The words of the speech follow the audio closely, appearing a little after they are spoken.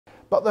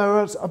but there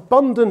are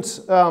abundant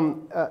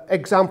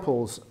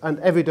examples and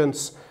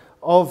evidence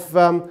of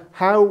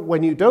how,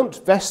 when you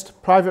don't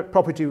vest private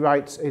property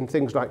rights in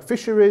things like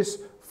fisheries,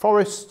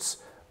 forests,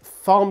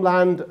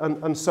 farmland,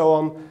 and so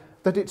on,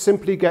 that it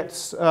simply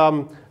gets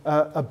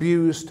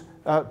abused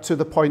to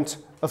the point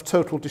of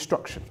total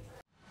destruction.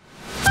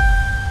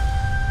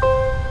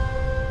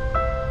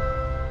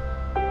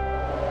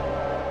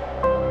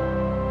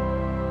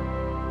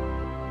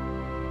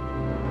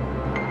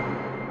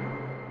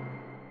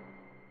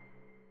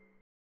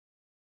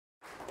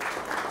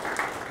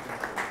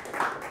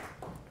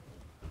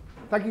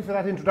 Thank you for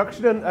that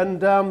introduction,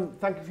 and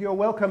thank you for your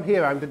welcome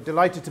here. I'm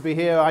delighted to be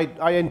here.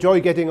 I enjoy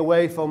getting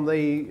away from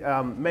the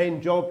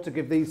main job to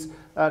give these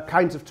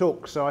kinds of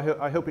talks, so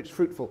I hope it's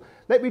fruitful.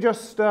 Let me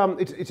just,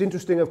 it's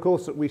interesting, of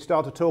course, that we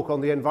start a talk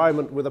on the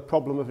environment with a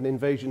problem of an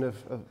invasion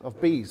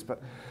of bees,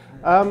 but,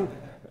 and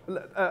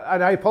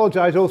I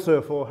apologize also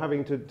for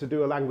having to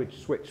do a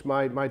language switch.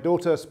 My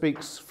daughter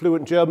speaks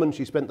fluent German.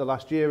 She spent the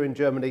last year in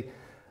Germany,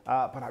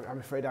 but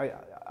I'm afraid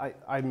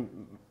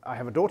I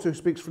have a daughter who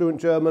speaks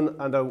fluent German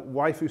and a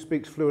wife who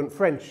speaks fluent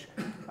French,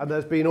 and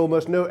there's been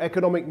almost no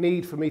economic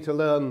need for me to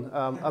learn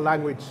a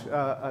language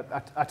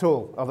at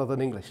all other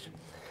than English.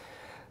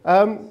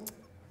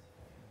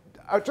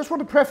 I just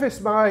want to preface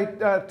my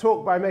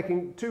talk by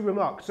making two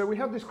remarks. So we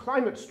had this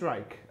climate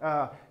strike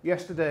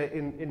yesterday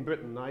in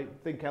Britain, I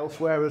think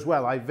elsewhere as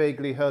well. I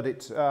vaguely heard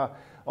it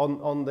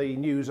on the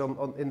news,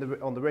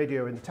 on the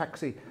radio, in the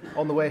taxi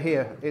on the way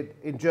here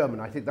in German.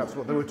 I think that's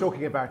what they were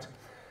talking about.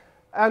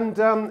 And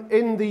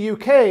in the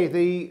UK,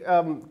 the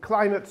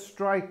climate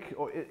strike,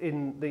 or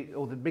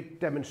the big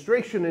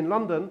demonstration in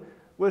London,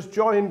 was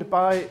joined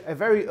by a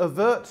very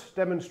overt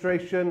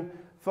demonstration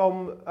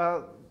from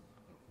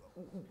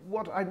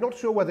what I'm not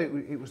sure whether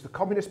it was the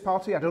Communist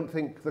Party. I don't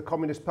think the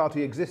Communist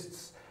Party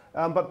exists,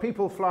 but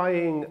people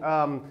flying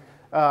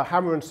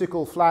hammer and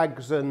sickle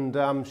flags and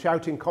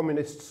shouting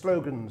communist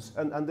slogans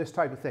and this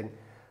type of thing.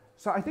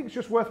 So I think it's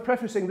just worth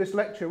prefacing this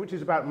lecture, which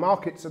is about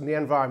markets and the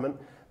environment,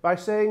 by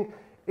saying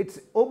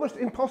it's almost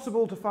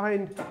impossible to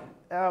find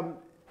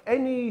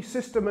any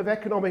system of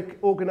economic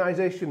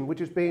organisation which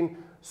has been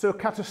so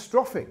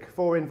catastrophic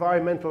for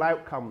environmental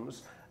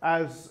outcomes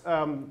as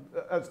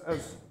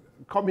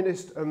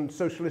communist and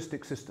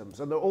socialistic systems.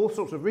 And there are all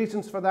sorts of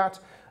reasons for that,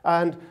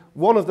 and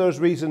one of those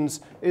reasons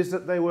is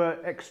that they were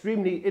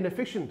extremely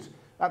inefficient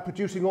at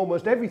producing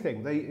almost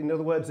everything. In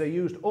other words, they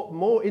used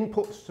more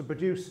inputs to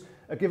produce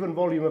a given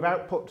volume of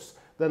outputs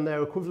than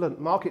their equivalent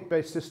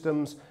market-based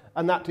systems,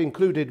 and that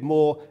included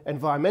more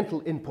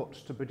environmental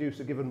inputs to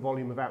produce a given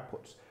volume of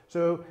outputs.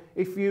 So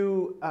if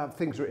you,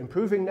 things are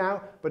improving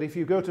now, but if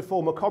you go to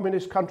former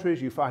communist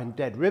countries, you find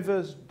dead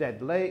rivers,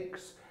 dead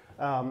lakes,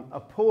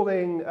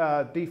 appalling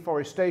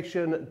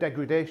deforestation,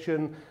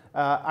 degradation,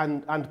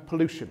 and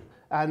pollution.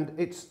 And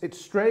it's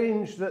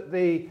strange that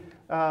the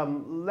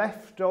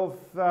left of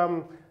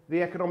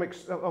the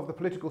economics of the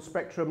political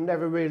spectrum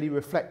never really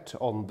reflect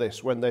on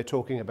this when they're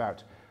talking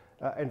about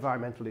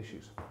environmental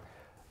issues.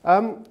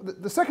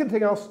 The second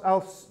thing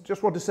I'll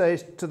just want to say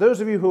is, to those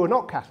of you who are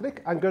not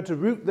Catholic, I'm going to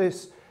root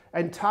this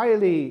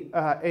entirely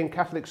in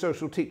Catholic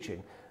social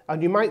teaching.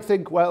 And you might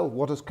think, well,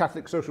 what has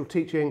Catholic social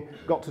teaching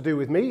got to do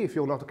with me if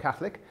you're not a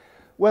Catholic?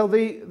 Well,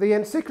 the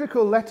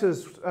encyclical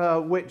letters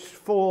which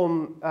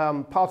form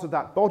part of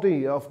that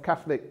body of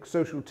Catholic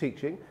social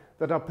teaching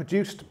that are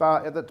produced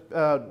by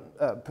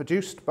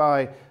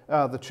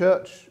the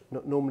Church,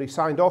 normally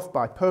signed off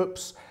by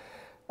popes,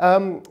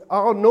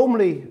 are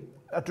normally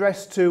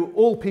addressed to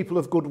all people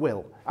of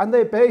goodwill. And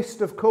they're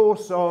based, of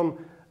course, on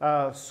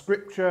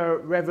scripture,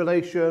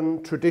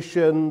 revelation,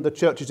 tradition, the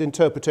Church's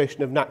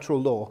interpretation of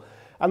natural law.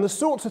 And the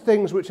sorts of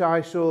things which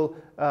I shall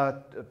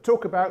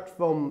talk about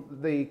from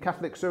the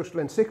Catholic social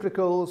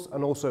encyclicals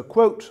and also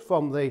quote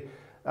from the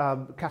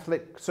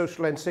Catholic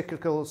social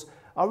encyclicals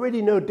are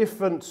really no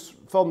different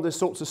from the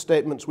sorts of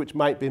statements which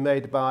might be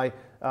made by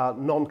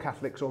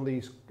non-Catholics on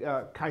these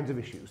kinds of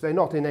issues. They're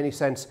not in any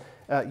sense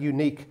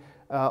unique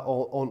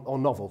or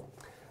novel.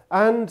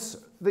 And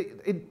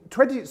the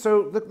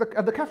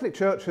Catholic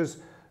Church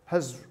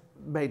has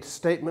made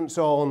statements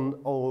on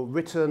or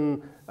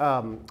written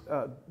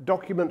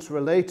documents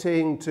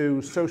relating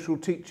to social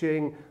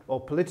teaching or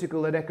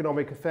political and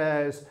economic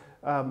affairs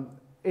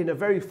in a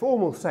very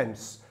formal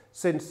sense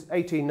since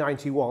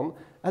 1891,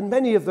 and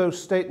many of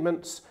those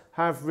statements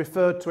have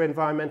referred to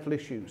environmental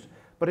issues.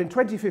 But in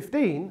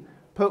 2015,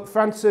 Pope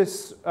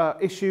Francis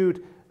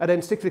issued an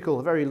encyclical,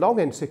 a very long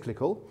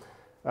encyclical.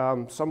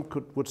 Some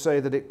would say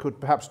that it could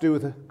perhaps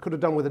could have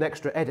done with an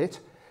extra edit.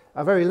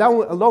 A very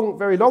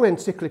long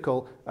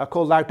encyclical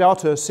called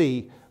Laudato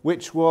Si,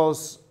 which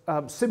was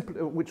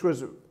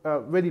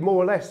really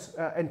more or less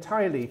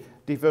entirely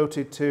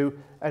devoted to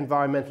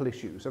environmental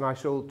issues, and I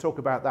shall talk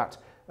about that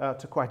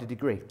to quite a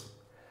degree.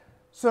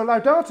 So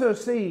Laudato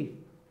Si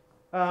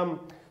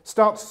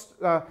starts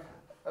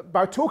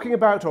by talking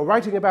about or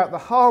writing about the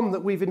harm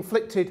that we've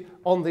inflicted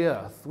on the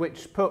earth,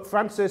 which Pope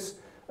Francis,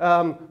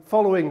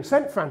 following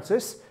St.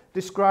 Francis,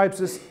 describes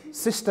as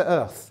Sister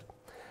Earth.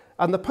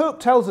 And the Pope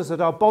tells us that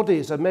our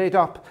bodies are made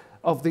up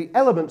of the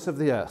elements of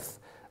the earth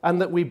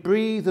and that we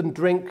breathe and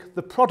drink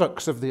the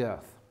products of the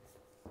earth.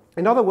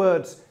 In other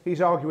words, he's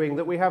arguing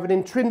that we have an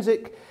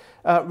intrinsic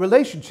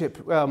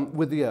relationship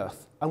with the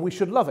earth and we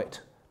should love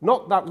it.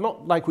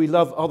 Not like we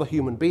love other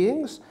human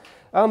beings,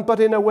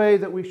 but in a way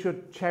that we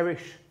should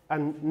cherish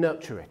and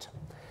nurture it.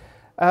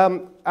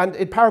 And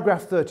in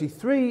paragraph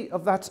 33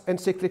 of that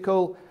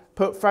encyclical,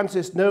 Pope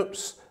Francis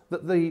notes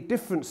that the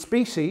different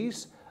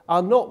species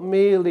are not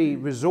merely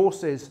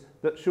resources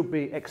that should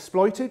be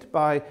exploited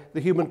by the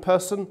human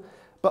person,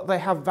 but they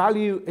have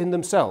value in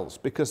themselves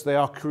because they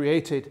are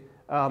created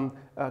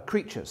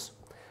creatures.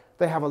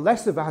 They have a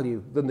lesser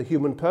value than the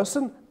human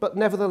person, but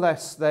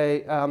nevertheless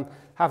they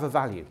have a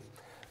value.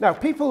 Now,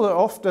 people are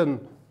often,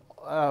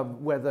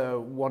 whether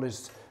one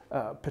is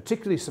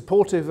particularly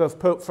supportive of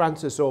Pope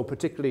Francis or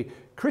particularly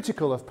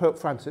critical of Pope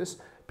Francis,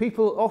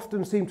 people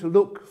often seem to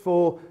look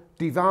for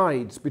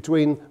divides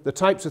between the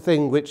types of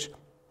thing which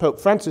Pope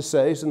Francis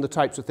says and the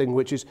types of thing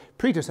which his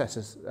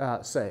predecessors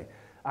say.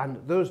 And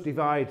those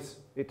divides,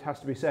 it has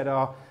to be said,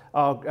 are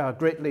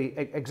greatly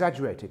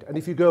exaggerated. And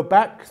if you go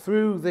back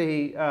through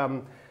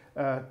the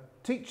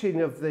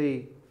teaching of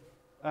the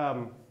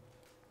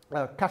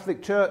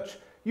Catholic Church,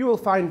 you will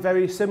find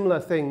very similar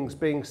things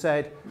being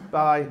said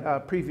by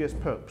previous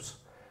popes.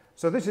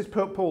 So this is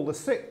Pope Paul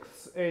VI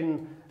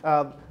in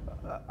an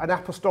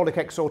apostolic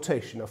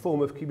exhortation, a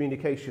form of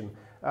communication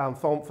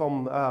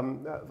from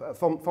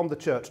the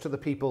church to the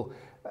people,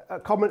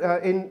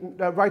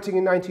 writing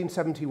in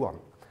 1971.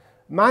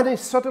 Man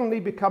is suddenly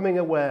becoming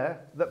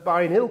aware that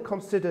by an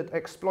ill-considered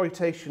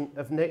exploitation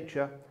of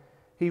nature,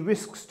 he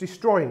risks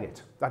destroying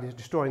it, that is,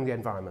 destroying the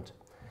environment,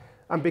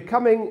 and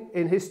becoming,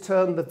 in his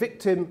turn, the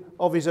victim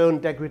of his own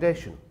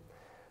degradation.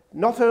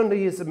 Not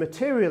only is the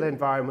material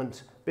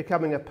environment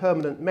becoming a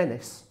permanent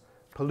menace,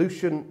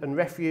 pollution and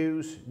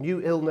refuse,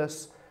 new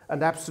illness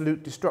and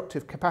absolute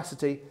destructive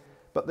capacity,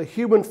 but the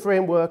human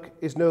framework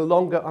is no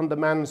longer under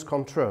man's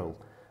control,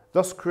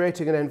 thus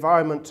creating an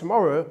environment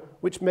tomorrow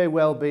which may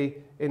well be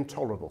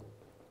intolerable.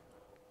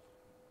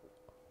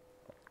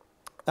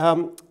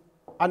 And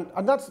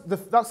that's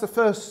the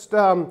first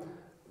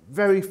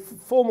very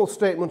formal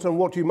statement on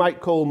what you might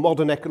call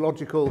modern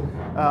ecological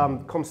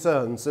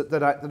concerns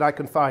that I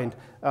can find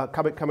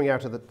coming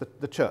out of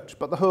the church.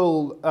 But the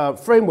whole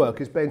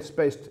framework is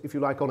based, if you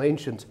like, on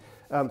ancient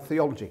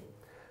theology.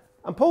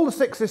 And Paul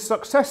VI's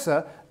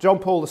successor, John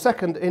Paul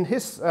II, in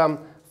his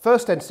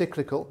first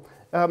encyclical,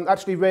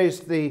 actually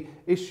raised the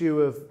issue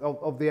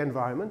of the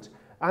environment.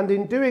 And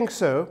in doing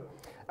so,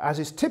 as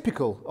is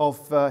typical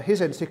of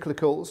his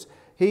encyclicals,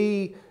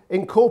 he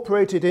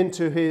incorporated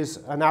into his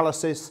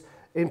analysis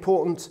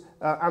important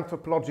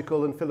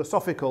anthropological and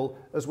philosophical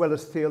as well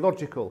as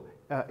theological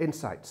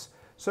insights.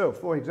 So,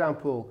 for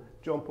example,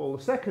 John Paul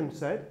II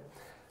said,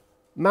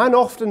 "Man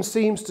often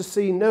seems to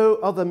see no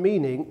other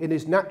meaning in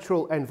his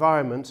natural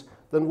environment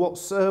than what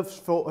serves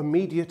for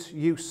immediate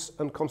use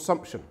and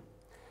consumption.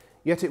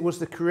 Yet it was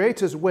the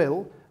Creator's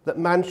will that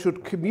man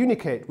should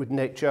communicate with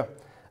nature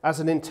as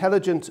an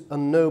intelligent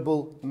and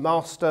noble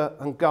master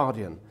and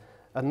guardian,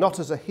 and not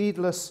as a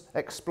heedless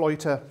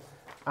exploiter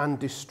and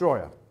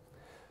destroyer."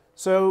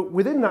 So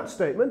within that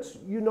statement,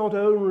 you not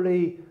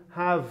only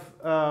have,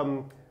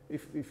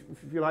 if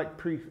you like,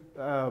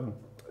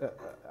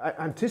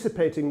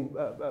 anticipating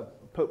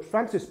Pope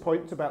Francis'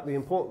 points about the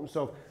importance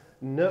of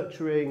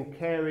nurturing,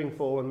 caring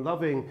for and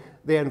loving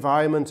the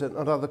environment and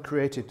other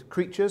created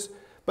creatures,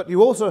 but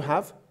you also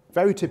have,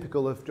 very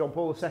typical of John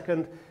Paul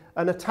II,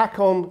 an attack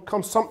on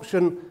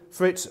consumption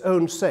for its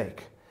own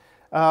sake,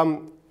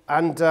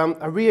 and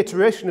a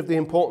reiteration of the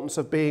importance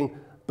of being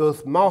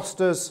both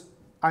masters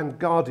and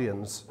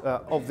guardians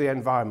of the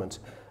environment,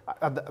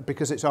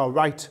 because it's our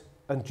right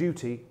and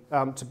duty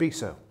to be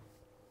so.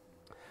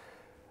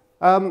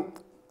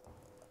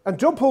 And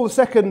John Paul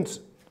II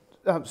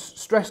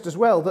stressed as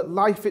well that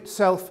life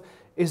itself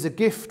is a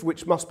gift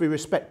which must be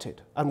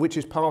respected and which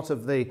is part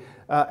of the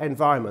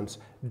environment,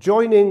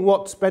 joining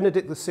what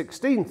Benedict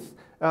XVI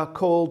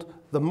called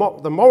the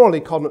moral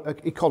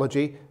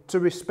ecology to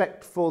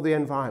respect for the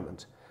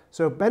environment.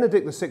 So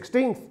Benedict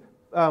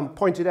XVI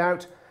pointed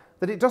out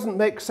that it doesn't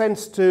make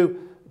sense to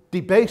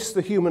debase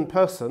the human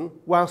person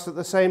whilst at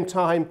the same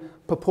time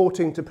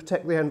purporting to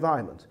protect the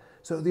environment.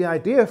 So the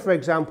idea, for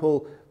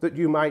example, that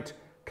you might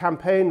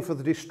campaign for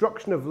the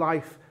destruction of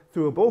life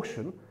through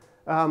abortion,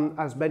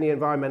 as many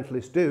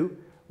environmentalists do,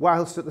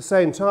 whilst at the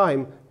same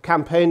time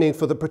campaigning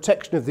for the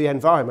protection of the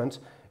environment,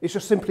 is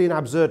just simply an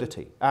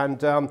absurdity. And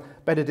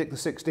Benedict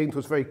XVI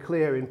was very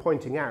clear in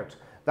pointing out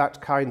that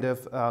kind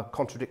of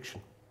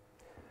contradiction.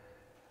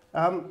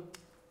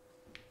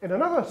 In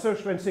another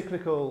social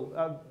encyclical,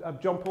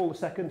 John Paul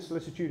II,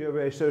 Solicitudo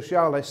Rei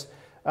Socialis,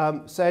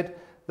 said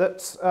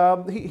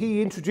that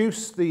he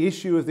introduced the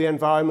issue of the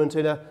environment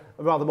in a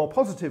rather more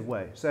positive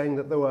way, saying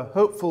that there were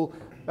hopeful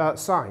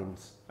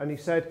signs. And he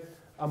said,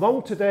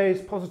 "Among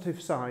today's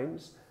positive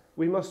signs,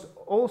 we must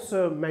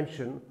also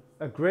mention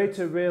a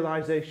greater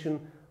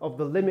realization of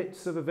the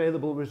limits of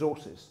available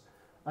resources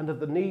and of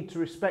the need to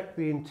respect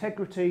the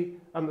integrity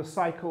and the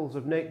cycles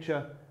of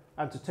nature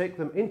and to take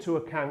them into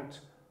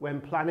account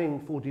when planning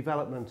for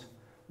development,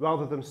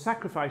 rather than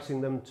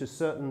sacrificing them to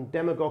certain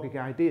demagogic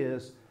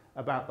ideas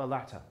about the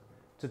latter.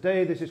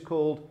 Today this is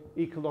called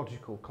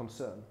ecological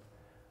concern.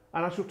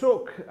 And I shall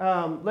talk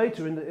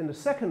later in the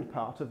second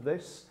part of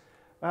this,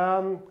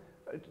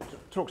 it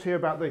talks here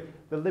about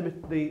the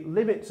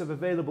limits of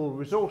available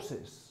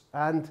resources.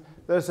 And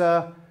there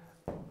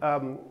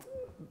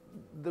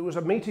was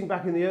a meeting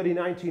back in the early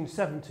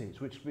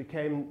 1970s which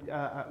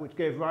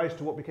gave rise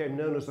to what became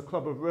known as the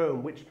Club of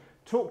Rome, which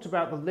talked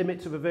about the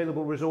limits of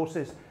available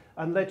resources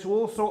and led to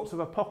all sorts of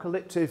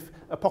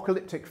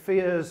apocalyptic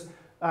fears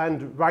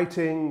and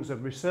writings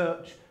and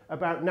research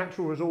about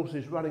natural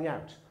resources running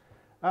out.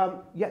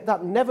 Yet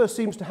that never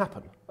seems to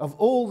happen. Of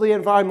all the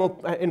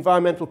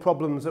environmental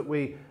problems that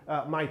we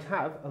might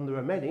have, and there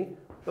are many,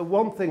 the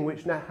one thing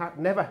which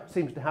never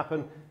seems to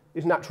happen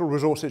is natural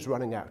resources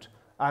running out.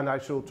 And I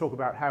shall talk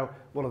about how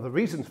one of the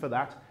reasons for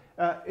that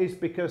is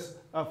because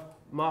of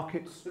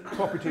markets,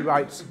 property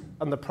rights,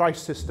 and the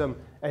price system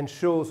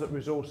ensures that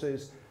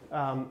resources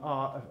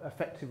are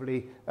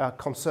effectively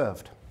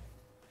conserved.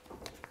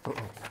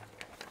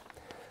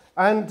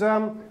 And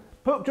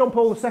Pope John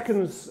Paul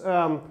II's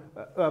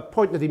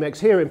point that he makes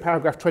here in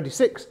paragraph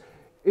 26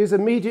 is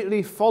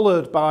immediately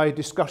followed by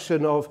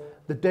discussion of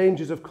the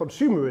dangers of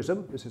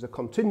consumerism. This is a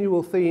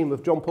continual theme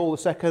of John Paul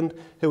II,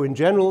 who in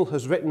general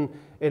has written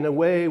in a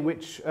way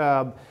which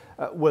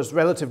was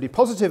relatively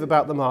positive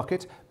about the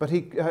market, but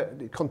he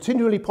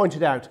continually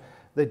pointed out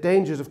the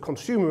dangers of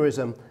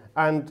consumerism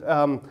and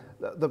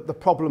the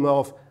problem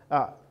of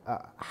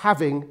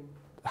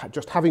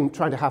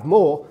trying to have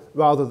more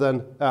rather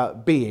than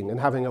being and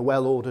having a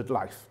well-ordered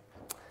life.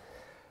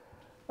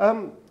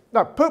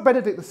 Now, Pope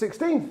Benedict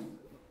XVI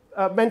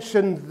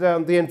mentioned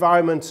the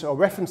environment, or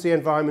referenced the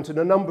environment, in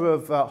a number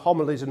of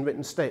homilies and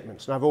written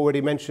statements. And I've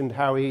already mentioned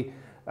how he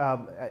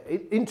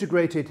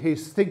integrated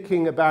his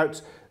thinking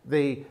about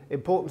the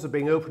importance of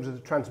being open to the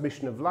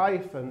transmission of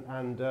life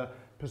and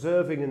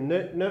preserving and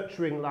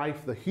nurturing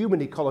life, the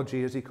human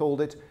ecology, as he called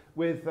it,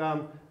 with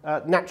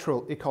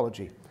natural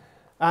ecology.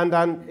 And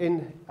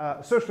in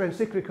a social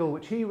encyclical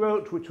which he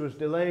wrote, which was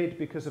delayed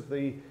because of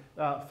the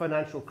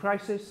financial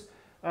crisis,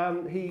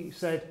 he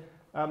said,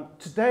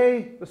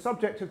 today the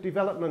subject of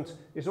development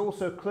is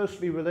also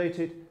closely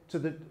related to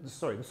the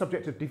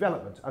subject of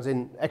development, as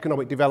in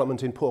economic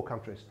development in poor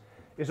countries,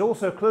 is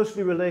also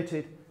closely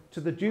related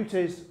to the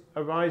duties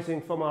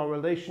arising from our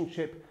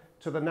relationship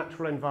to the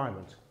natural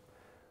environment.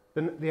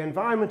 The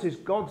environment is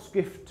God's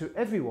gift to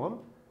everyone,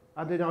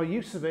 and in our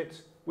use of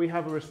it, we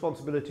have a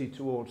responsibility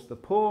towards the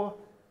poor,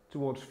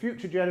 towards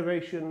future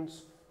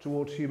generations,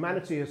 towards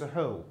humanity as a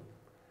whole.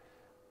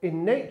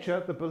 In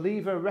nature, the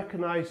believer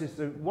recognizes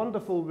the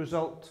wonderful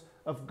result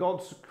of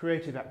God's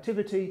creative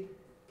activity,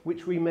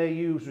 which we may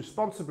use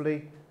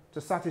responsibly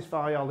to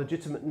satisfy our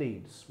legitimate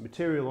needs,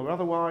 material or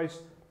otherwise,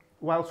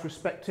 whilst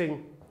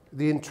respecting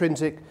the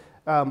intrinsic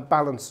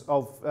balance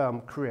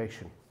of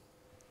creation.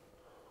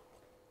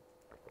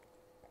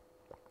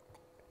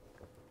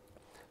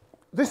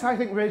 This, I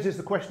think, raises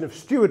the question of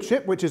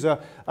stewardship, which is a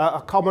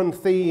common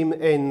theme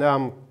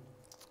in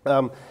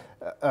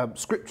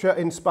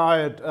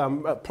Scripture-inspired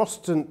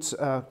Protestant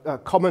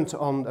comment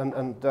on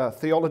and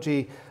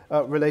theology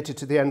related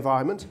to the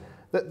environment,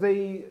 that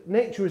the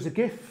nature is a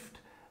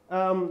gift,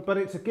 but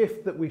it's a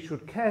gift that we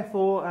should care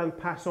for and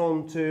pass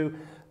on to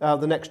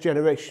the next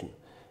generation.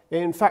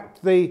 In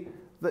fact, the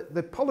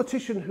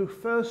politician who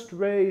first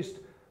raised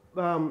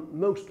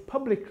most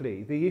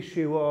publicly the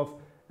issue of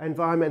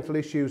environmental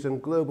issues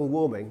and global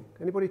warming,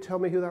 anybody tell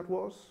me who that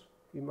was?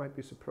 You might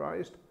be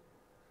surprised.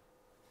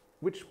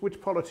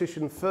 Which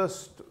politician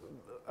first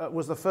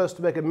was the first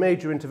to make a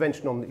major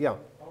intervention on the, yeah?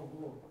 Al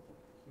Gore.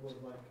 He was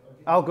like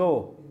Al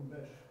Gore.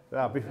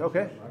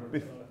 Okay.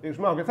 It was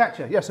Margaret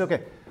Thatcher. Yes.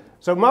 Okay.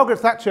 So Margaret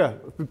Thatcher,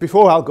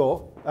 before Al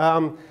Gore,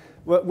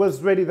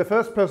 was really the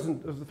first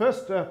person, the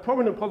first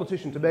prominent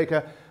politician to make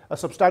a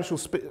substantial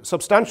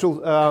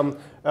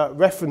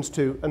reference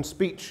to and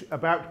speech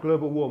about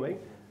global warming,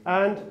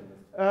 and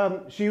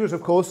she was,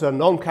 of course, a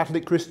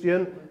non-Catholic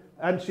Christian.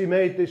 And she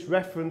made this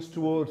reference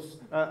towards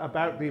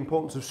about the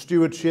importance of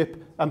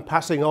stewardship and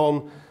passing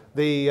on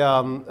the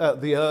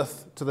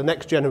earth to the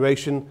next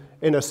generation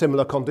in a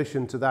similar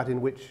condition to that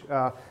in which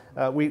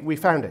we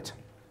found it.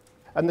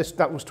 And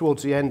that was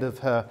towards the end of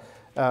her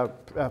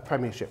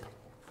premiership.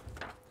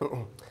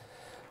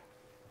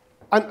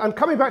 And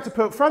coming back to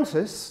Pope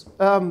Francis,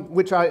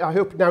 which I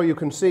hope now you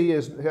can see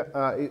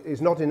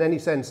is not in any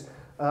sense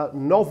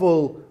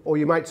novel, or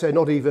you might say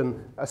not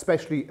even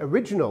especially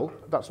original,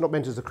 that's not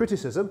meant as a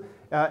criticism,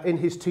 in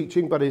his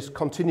teaching, but is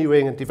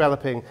continuing and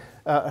developing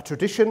a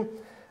tradition.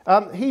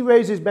 He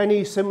raises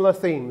many similar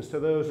themes to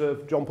those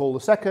of John Paul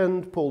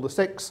II, Paul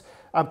VI,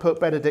 and Pope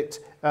Benedict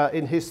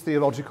in his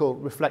theological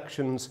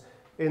reflections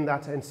in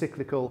that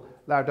encyclical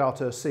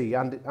Laudato Si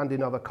and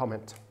in other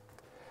comment.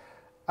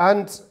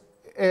 And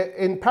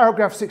in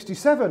paragraph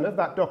 67 of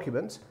that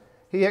document,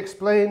 he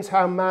explains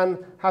how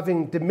man,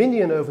 having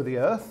dominion over the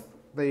earth,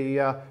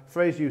 the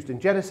phrase used in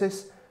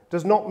Genesis,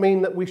 does not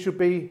mean that we should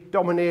be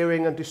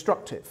domineering and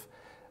destructive.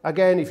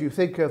 Again, if you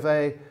think of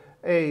a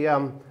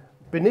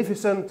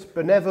beneficent,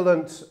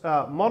 benevolent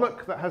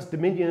monarch that has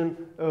dominion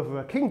over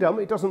a kingdom,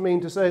 it doesn't mean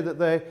to say that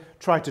they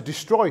try to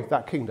destroy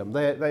that kingdom.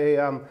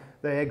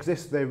 They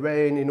exist, they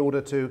reign in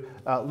order to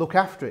look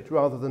after it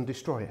rather than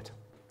destroy it.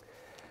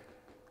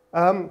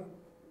 And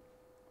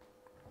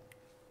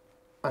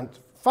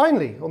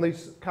finally, on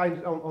this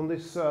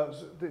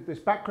this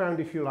background,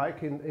 if you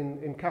like,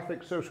 in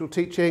Catholic social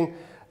teaching,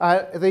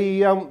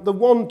 the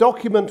one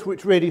document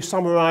which really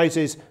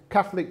summarises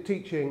Catholic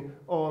teaching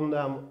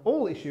on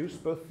all issues,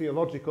 both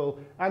theological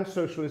and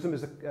socialism,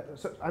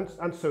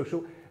 and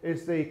social,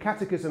 is the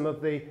Catechism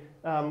of the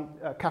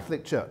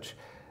Catholic Church.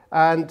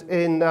 And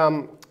in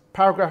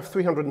paragraph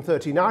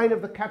 339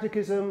 of the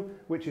Catechism,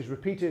 which is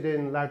repeated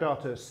in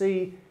Laudato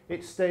Si,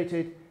 it's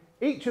stated,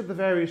 "Each of the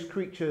various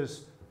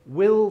creatures,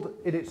 willed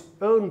in its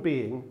own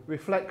being,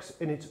 reflects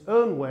in its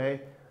own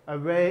way a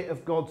ray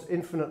of God's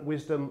infinite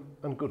wisdom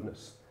and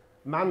goodness.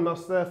 Man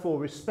must therefore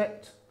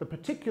respect the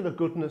particular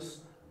goodness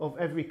of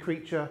every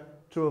creature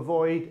to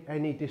avoid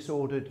any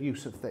disordered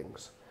use of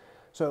things."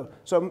 So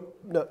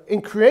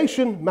in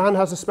creation, man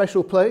has a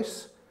special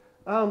place,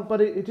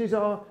 but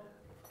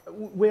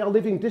we are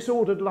living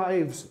disordered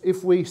lives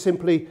if we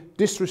simply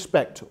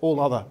disrespect all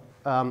other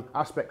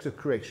aspects of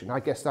creation.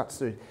 I guess that's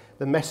the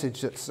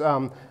message that's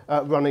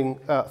running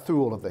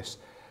through all of this.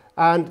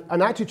 And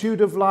an attitude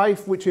of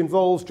life which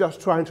involves just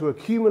trying to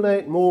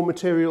accumulate more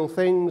material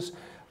things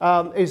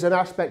is an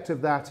aspect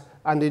of that,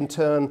 and in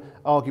turn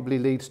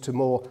arguably leads to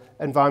more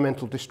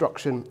environmental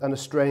destruction and a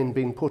strain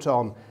being put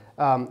on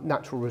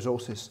natural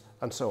resources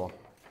and so on.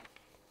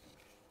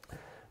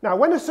 Now,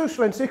 when a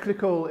social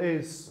encyclical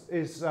is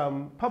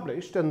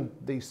published, and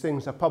these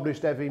things are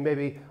published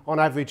maybe on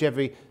average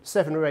every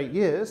 7 or 8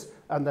 years,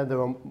 and then there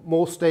are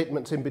more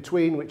statements in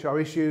between which are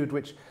issued,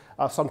 which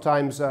are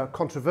sometimes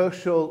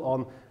controversial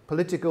on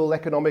political,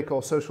 economic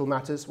or social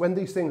matters. When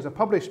these things are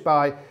published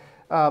by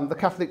the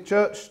Catholic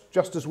Church,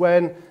 just as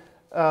when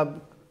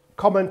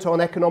comment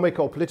on economic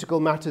or political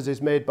matters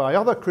is made by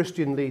other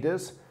Christian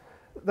leaders,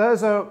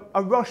 there's a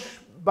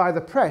rush by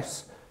the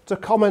press to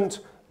comment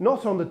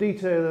not on the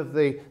detail of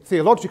the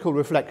theological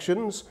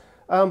reflections,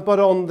 but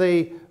on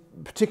the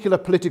particular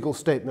political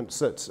statements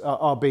that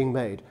are being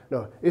made.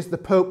 No, is the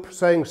Pope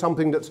saying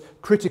something that's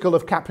critical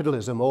of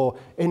capitalism or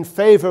in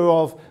favour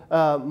of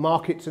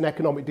markets and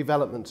economic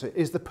development?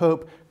 Is the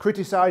Pope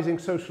criticising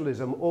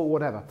socialism or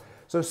whatever?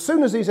 So as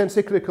soon as these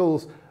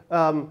encyclicals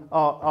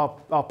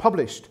are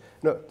published,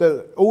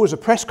 there's always a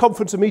press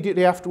conference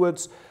immediately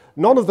afterwards.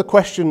 None of the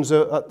questions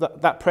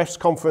at that press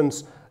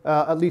conference,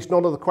 at least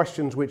none of the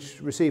questions which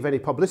receive any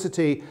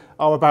publicity,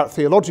 are about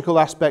theological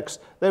aspects.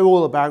 They're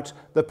all about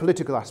the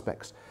political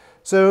aspects.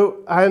 So,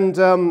 and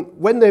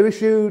when they're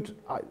issued,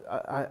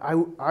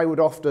 I would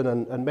often,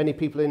 and many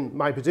people in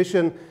my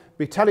position,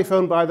 be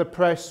telephoned by the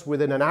press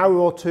within an hour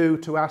or two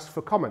to ask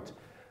for comment.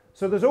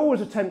 So there's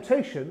always a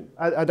temptation,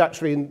 and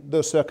actually in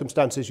those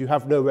circumstances you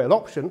have no real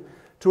option,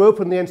 to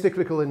open the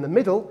encyclical in the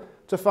middle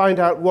to find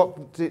out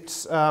what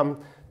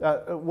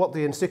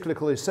the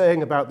encyclical is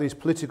saying about these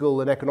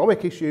political and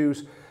economic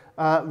issues,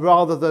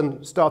 rather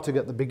than starting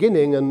at the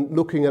beginning and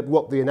looking at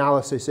what the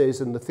analysis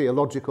is and the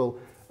theological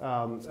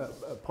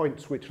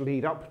points which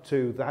lead up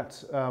to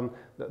that,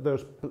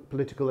 those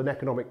political and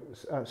economic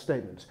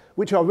statements,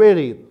 which are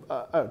really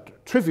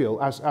trivial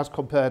as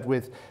compared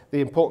with the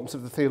importance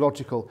of the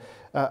theological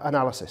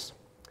analysis.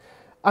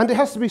 And it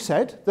has to be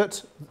said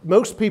that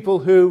most people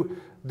who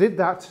did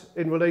that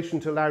in relation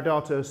to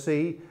Laudato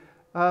Si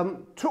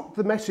took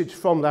the message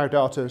from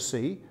Laudato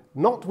Si,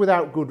 not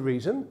without good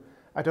reason.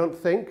 I don't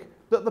think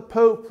that the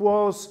Pope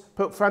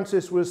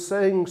Francis was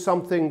saying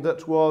something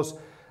that was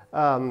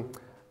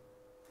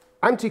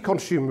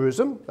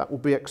anti-consumerism, that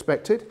would be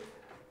expected,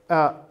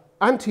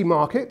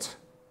 anti-market,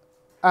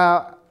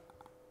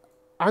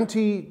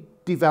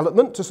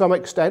 anti-development to some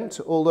extent,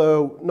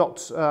 although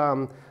not,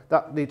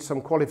 that needs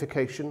some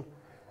qualification,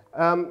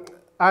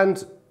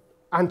 and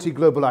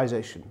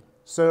anti-globalization.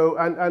 So,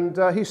 and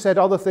he said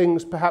other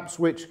things perhaps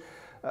which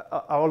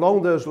are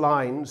along those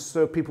lines,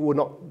 so people were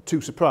not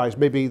too surprised.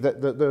 Maybe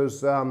that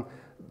those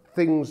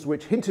things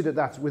which hinted at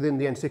that within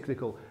the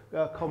encyclical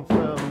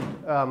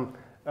confirmed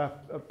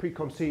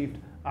preconceived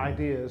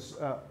ideas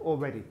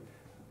already.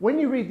 When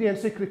you read the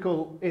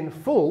encyclical in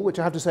full, which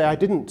I have to say I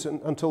didn't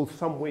until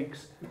some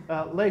weeks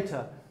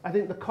later, I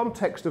think the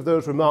context of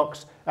those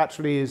remarks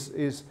actually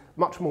is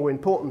much more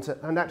important,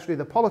 and actually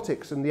the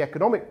politics and the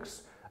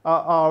economics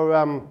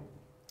are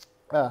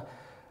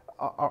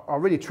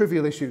really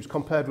trivial issues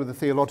compared with the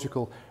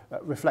theological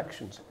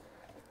reflections.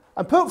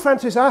 And Pope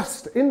Francis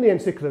asked in the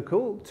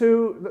encyclical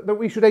that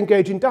we should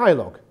engage in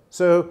dialogue.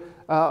 So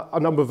a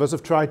number of us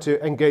have tried to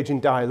engage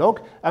in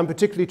dialogue, and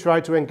particularly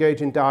tried to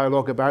engage in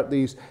dialogue about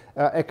these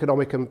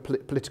economic and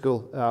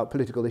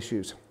political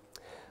issues.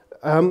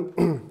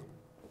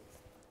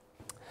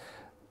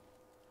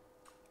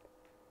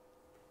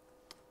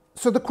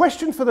 So the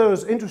question for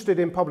those interested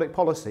in public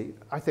policy,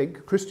 I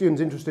think,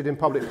 Christians interested in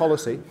public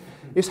policy,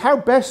 is how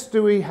best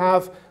do we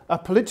have a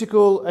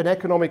political and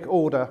economic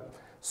order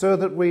so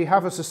that we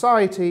have a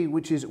society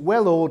which is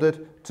well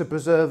ordered to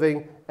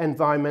preserving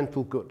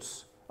environmental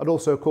goods, and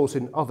also, of course,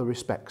 in other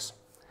respects.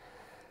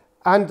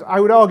 And I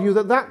would argue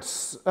that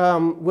that's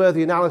where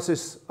the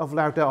analysis of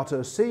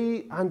Laudato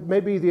Si and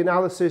maybe the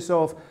analysis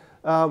of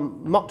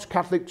much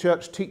Catholic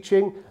Church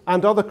teaching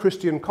and other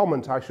Christian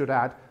comment, I should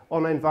add,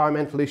 on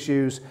environmental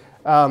issues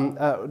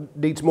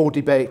needs more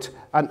debate,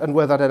 and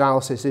where that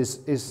analysis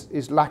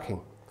is lacking.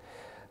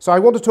 So I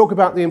want to talk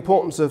about the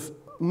importance of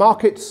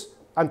markets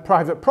and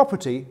private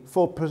property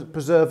for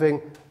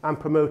preserving and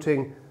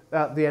promoting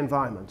the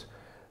environment.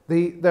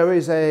 There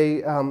is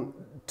a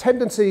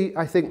tendency,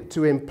 I think,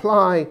 to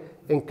imply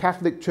in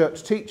Catholic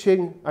Church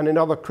teaching and in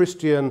other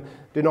Christian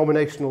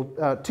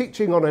denominational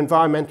teaching on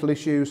environmental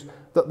issues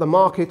that the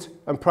market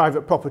and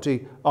private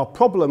property are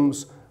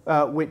problems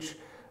which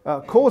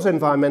cause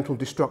environmental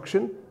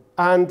destruction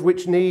and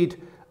which need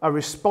a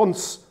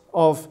response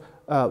of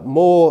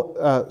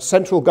more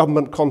central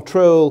government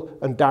control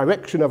and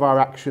direction of our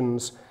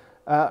actions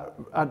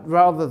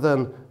rather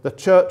than the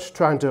church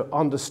trying to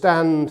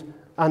understand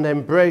and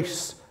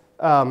embrace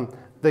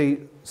the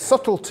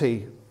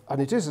subtlety,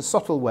 and it is a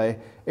subtle way,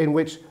 in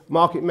which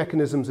market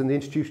mechanisms and the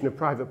institution of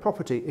private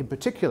property in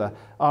particular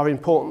are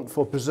important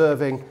for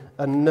preserving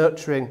and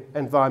nurturing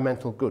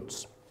environmental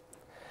goods.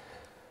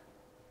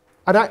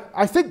 And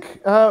I think,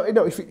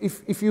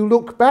 if you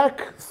look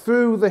back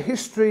through the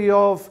history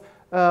of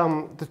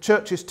the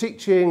Church's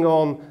teaching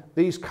on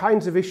these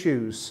kinds of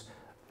issues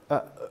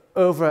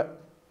over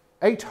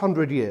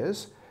 800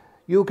 years,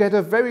 you'll get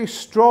a very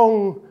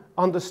strong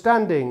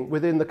understanding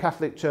within the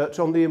Catholic Church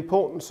on the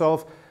importance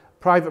of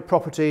private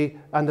property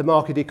and the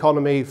market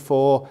economy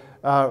for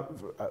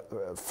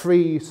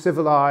free,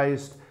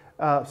 civilized,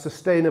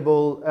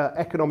 sustainable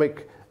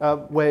economic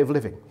way of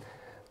living.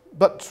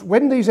 But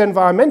when these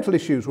environmental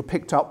issues were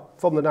picked up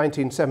from the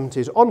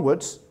 1970s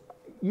onwards,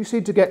 you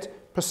seem to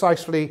get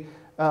precisely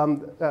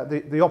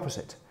the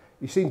opposite.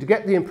 You seem to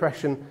get the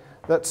impression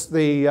that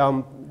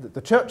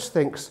the Church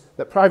thinks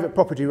that private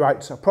property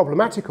rights are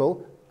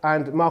problematical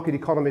and market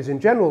economies in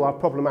general are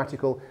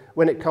problematical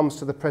when it comes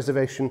to the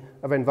preservation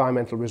of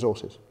environmental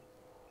resources.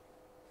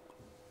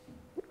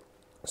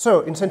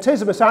 So, in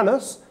Centesimus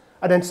Annus,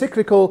 an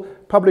encyclical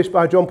published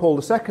by John Paul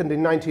II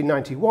in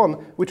 1991,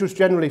 which was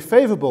generally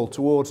favourable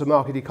towards a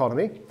market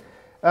economy,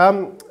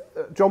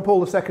 John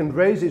Paul II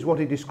raises what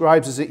he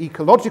describes as an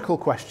ecological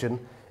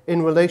question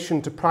in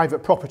relation to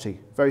private property,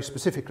 very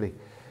specifically.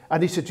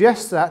 And he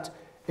suggests that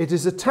it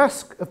is a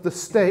task of the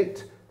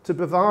state to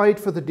provide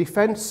for the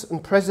defence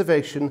and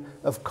preservation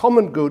of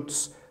common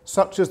goods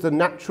such as the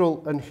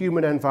natural and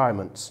human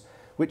environments,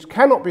 which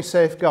cannot be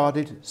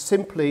safeguarded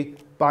simply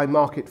by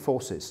market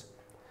forces.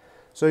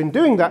 So in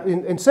doing that,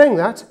 in saying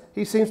that,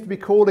 he seems to be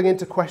calling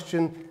into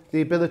question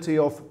the ability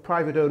of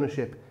private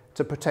ownership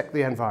to protect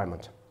the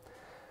environment.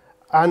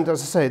 And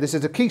as I say, this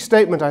is a key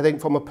statement, I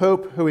think, from a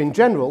Pope who in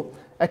general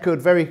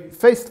echoed very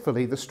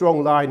faithfully the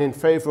strong line in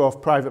favour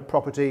of private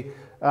property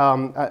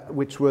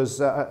which was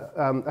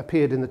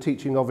appeared in the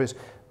teaching of his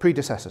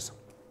predecessors.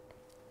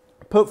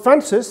 Pope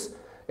Francis,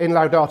 in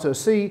Laudato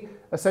Si,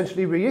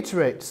 essentially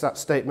reiterates that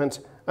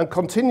statement and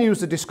continues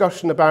the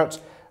discussion about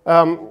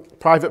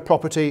private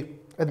property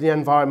and the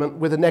environment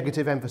with a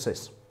negative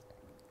emphasis.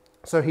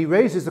 So he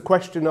raises the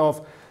question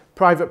of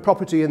private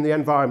property in the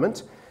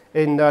environment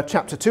in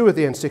chapter 2 of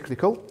the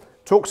encyclical,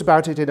 talks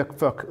about it in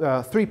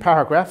 3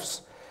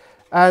 paragraphs,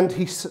 and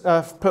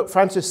Pope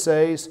Francis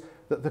says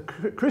that the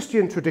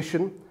Christian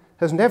tradition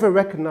has never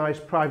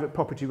recognized private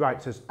property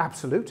rights as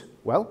absolute.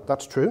 Well,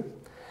 that's true.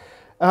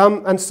 And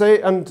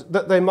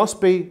that they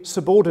must be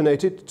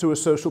subordinated to a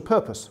social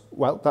purpose.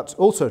 Well, that's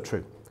also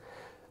true.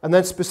 And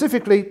then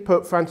specifically,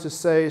 Pope Francis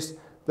says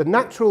the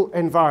natural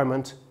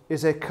environment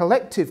is a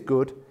collective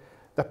good,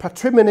 the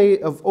patrimony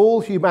of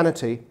all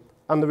humanity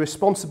and the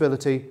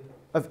responsibility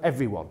of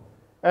everyone.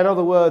 In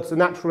other words, the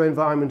natural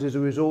environment is a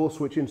resource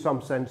which in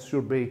some sense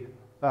should be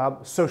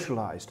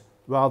socialized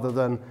rather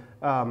than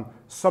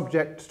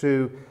subject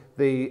to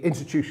the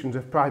institutions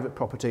of private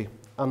property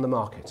and the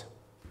market.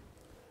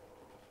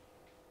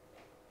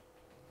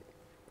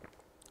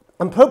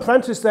 And Pope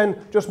Francis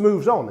then just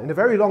moves on in a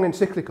very long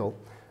encyclical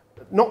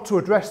not to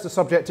address the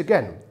subject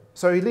again.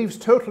 So he leaves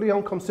totally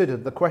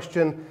unconsidered the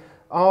question,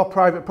 are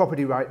private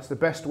property rights the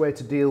best way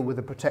to deal with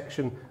the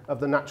protection of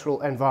the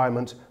natural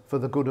environment for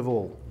the good of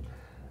all?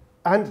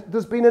 And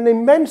there's been an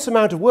immense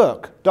amount of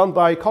work done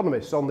by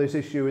economists on this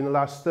issue in the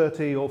last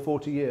 30 or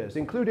 40 years,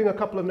 including a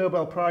couple of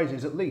Nobel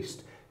Prizes at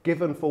least,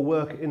 given for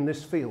work in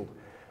this field.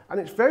 And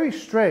it's very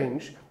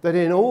strange that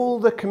in all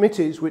the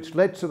committees which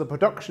led to the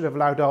production of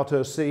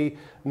Laudato Si,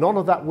 none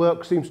of that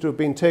work seems to have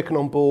been taken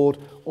on board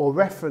or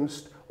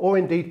referenced, or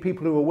indeed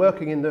people who are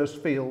working in those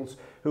fields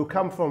who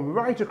come from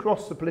right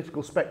across the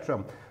political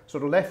spectrum,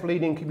 sort of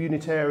left-leaning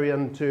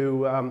communitarian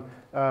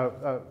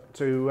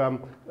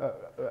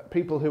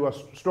people who are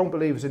strong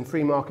believers in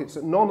free markets,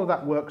 that none of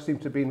that work seems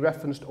to have been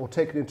referenced or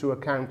taken into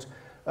account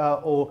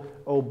or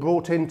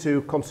brought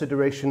into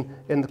consideration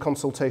in the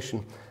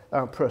consultation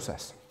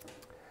process.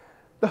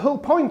 The whole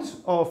point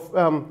of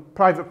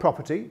private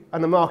property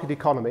and the market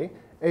economy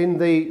in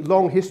the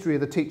long history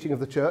of the teaching of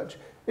the church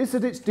is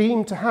that it's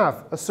deemed to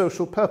have a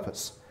social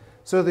purpose.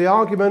 So the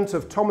argument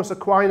of Thomas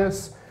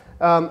Aquinas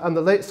and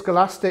the late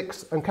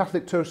scholastics and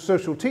Catholic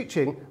social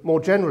teaching more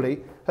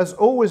generally has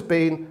always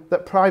been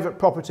that private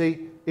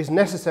property is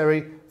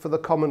necessary for the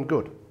common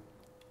good.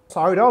 So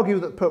I would argue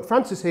that Pope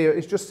Francis here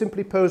is just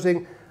simply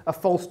posing a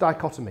false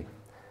dichotomy.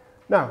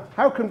 Now,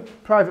 how can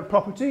private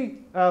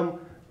property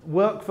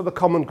work for the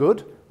common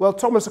good? Well,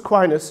 Thomas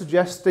Aquinas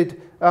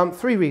suggested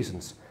 3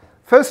 reasons.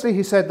 Firstly,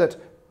 he said that,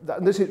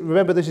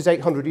 remember this is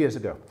 800 years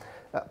ago,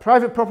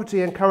 private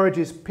property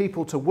encourages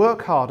people to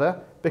work harder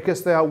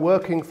because they are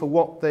working for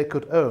what they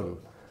could own.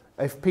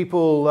 If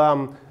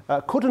people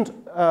couldn't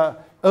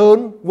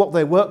own what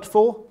they worked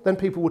for, then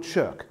people would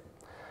shirk.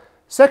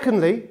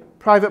 Secondly,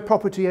 private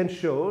property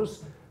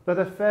ensures that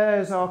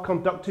affairs are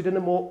conducted in a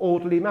more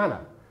orderly manner.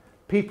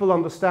 People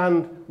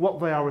understand what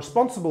they are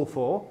responsible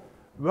for,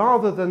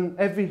 rather than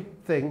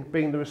everything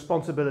being the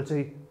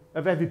responsibility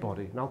of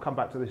everybody. And I'll come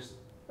back to this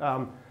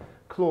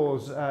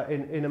clause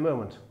in a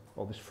moment,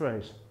 or this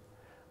phrase.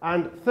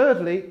 And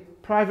thirdly,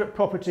 private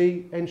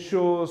property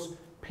ensures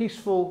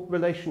peaceful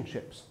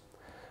relationships.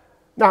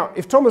 Now,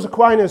 if Thomas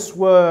Aquinas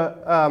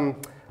were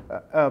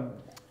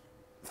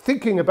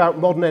thinking about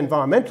modern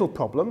environmental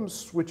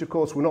problems, which of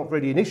course were not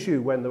really an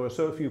issue when there were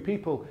so few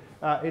people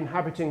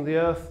inhabiting the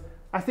earth,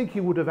 I think he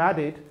would have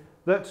added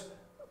that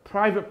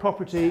private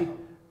property,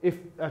 if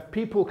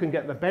people can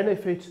get the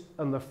benefit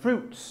and the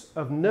fruits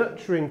of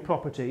nurturing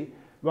property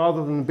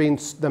rather than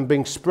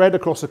being spread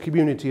across a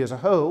community as a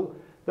whole,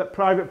 that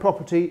private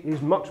property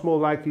is much more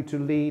likely to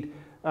lead,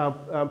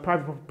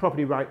 private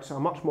property rights are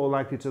much more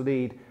likely to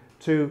lead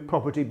to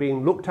property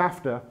being looked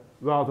after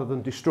rather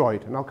than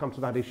destroyed. And I'll come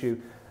to that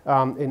issue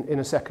in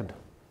a second.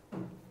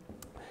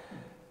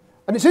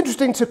 And it's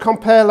interesting to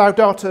compare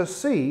Laudato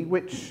Si,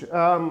 which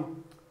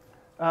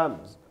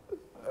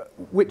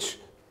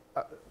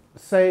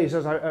says,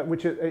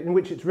 in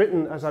which it's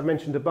written, as I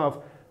mentioned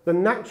above, the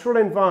natural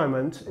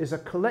environment is a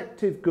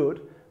collective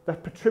good, the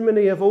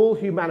patrimony of all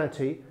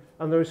humanity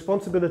and the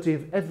responsibility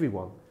of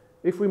everyone.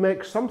 If we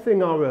make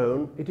something our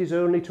own, it is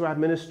only to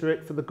administer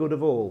it for the good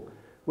of all.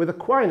 With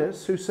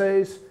Aquinas, who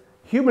says,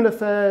 human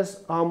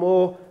affairs are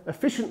more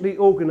efficiently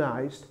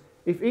organised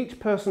if each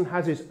person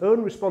has his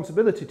own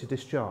responsibility to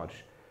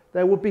discharge.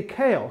 There would be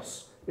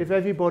chaos if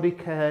everybody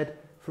cared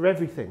for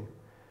everything.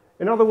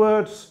 In other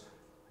words,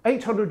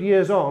 800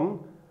 years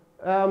on,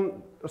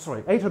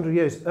 800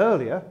 years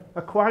earlier,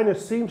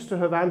 Aquinas seems to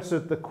have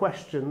answered the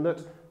question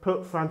that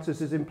Pope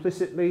Francis is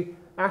implicitly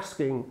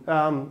asking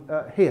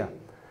here.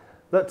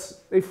 That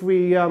if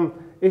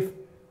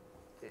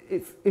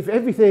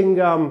everything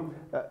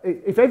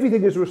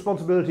is the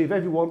responsibility of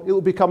everyone, it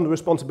will become the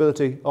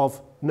responsibility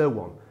of no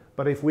one.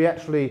 But if we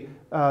actually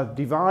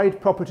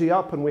divide property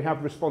up and we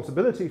have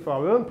responsibility for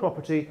our own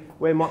property,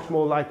 we're much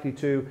more likely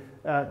to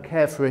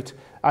care for it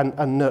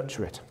and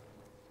nurture it.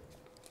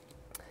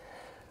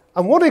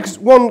 And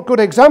one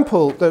good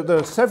example, there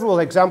are several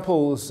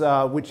examples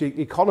which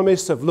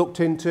economists have looked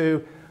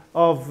into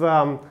of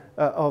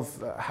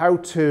how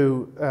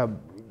to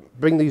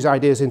bring these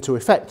ideas into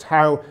effect,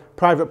 how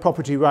private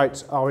property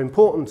rights are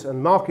important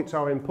and markets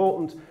are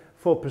important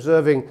for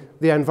preserving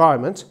the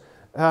environment.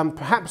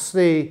 Perhaps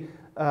the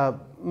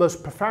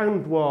most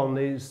profound one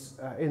is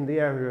in the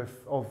area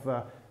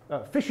of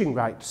fishing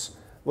rights,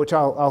 which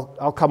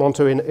I'll come on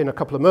to in a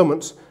couple of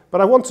moments.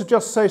 But I want to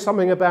just say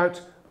something about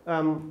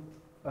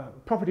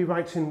property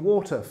rights in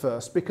water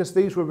first, because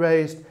these were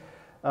raised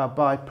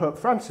by Pope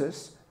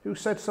Francis, who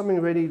said something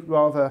really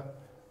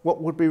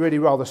what would be really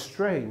rather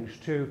strange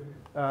to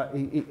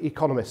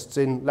economists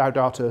in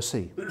Laudato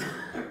Si,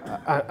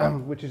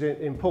 which is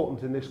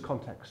important in this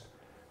context.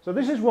 So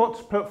this is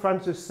what Pope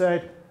Francis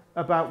said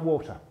about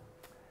water.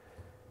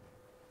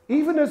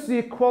 Even as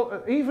the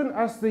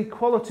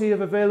quality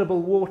of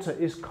available water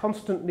is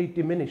constantly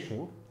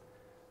diminishing,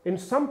 in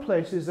some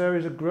places there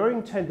is a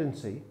growing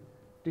tendency,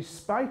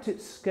 despite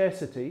its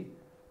scarcity,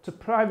 to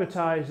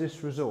privatize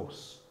this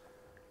resource,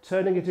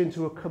 turning it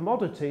into a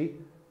commodity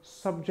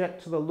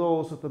subject to the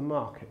laws of the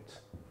market.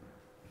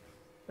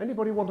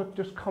 Anybody want to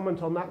just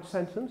comment on that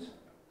sentence?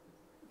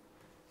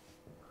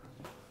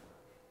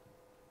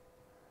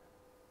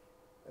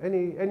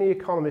 Any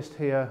economist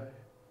here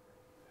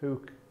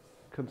who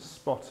can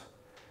spot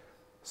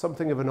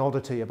something of an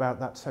oddity about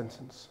that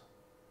sentence?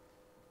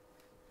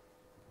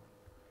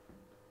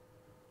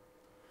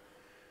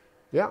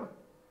 Yeah?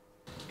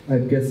 I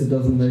guess it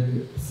doesn't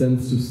make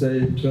sense to say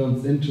it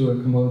turns into a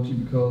commodity,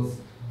 because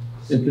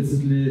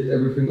implicitly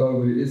everything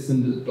already is,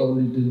 and it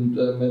only didn't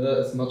matter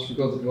as much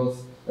because it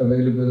was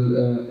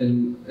available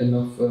in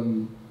enough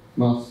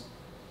mass.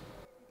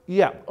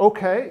 Yeah,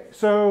 okay.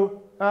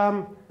 So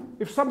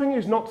if something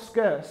is not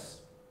scarce,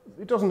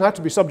 it doesn't have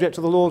to be subject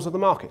to the laws of the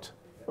market.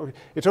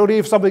 It's only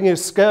if something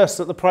is scarce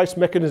that the price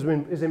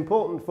mechanism is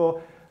important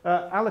for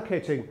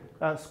allocating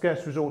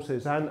scarce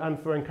resources and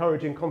for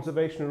encouraging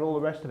conservation and all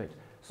the rest of it.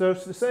 So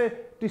to say,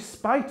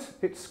 despite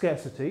its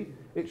scarcity,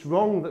 it's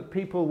wrong that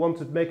people want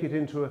to make it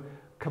into a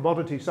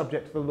commodity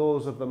subject to the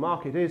laws of the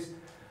market is,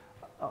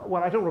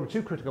 well, I don't want to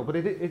be too critical, but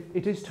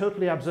it is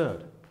totally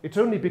absurd. It's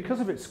only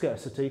because of its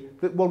scarcity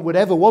that one would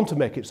ever want to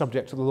make it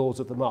subject to the laws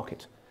of the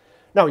market.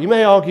 Now, you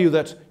may argue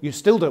that you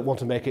still don't want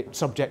to make it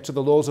subject to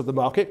the laws of the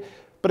market,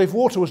 but if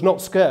water was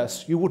not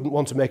scarce, you wouldn't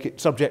want to make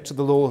it subject to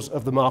the laws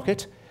of the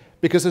market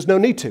because there's no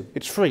need to.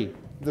 It's free.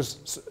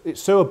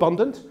 It's so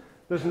abundant,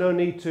 there's no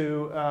need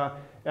to,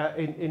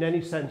 in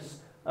any sense,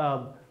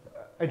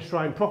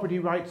 enshrine property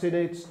rights in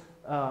it,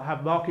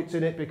 have markets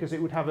in it, because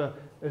it would have a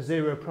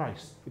zero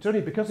price. It's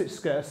only because it's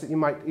scarce that you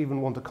might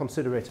even want to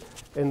consider it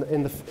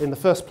in the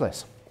first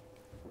place.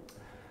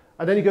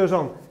 And then he goes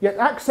on, yet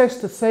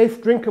access to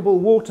safe drinkable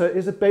water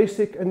is a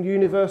basic and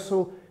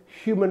universal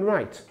human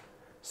right,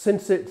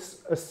 since it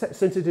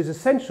is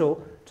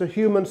essential to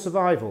human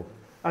survival,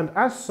 and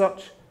as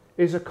such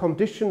is a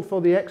condition for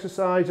the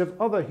exercise of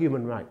other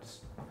human rights.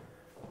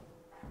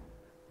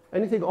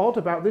 Anything odd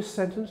about this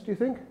sentence, do you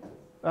think,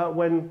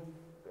 when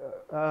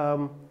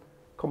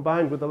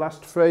combined with the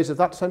last phrase of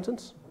that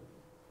sentence?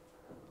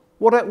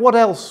 What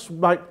else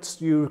might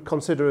you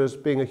consider as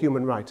being a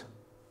human right,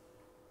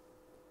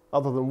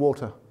 other than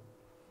water?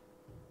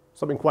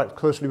 Something quite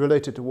closely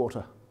related to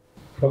water.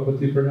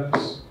 Property,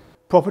 perhaps.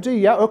 Property,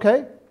 yeah,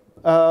 okay.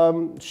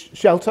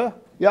 Shelter,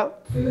 yeah.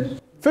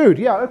 Food,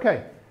 yeah,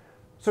 okay.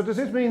 So does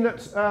this mean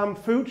that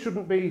food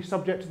shouldn't be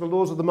subject to the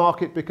laws of the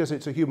market because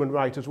it's a human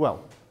right as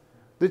well?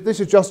 This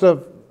is just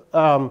a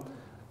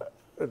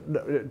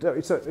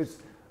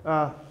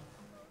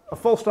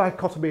false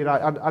dichotomy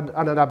and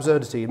an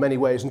absurdity in many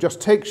ways, and just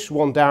takes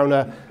one down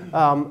a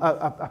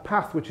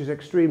path which is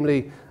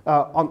extremely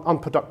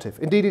unproductive.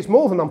 Indeed, it's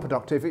more than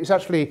unproductive. It's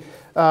actually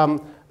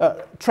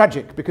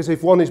tragic, because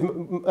if one is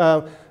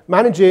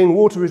managing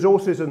water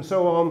resources and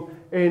so on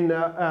in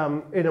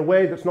a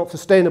way that's not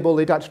sustainable,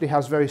 it actually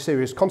has very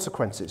serious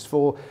consequences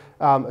for,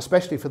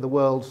 especially for the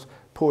world's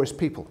poorest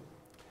people.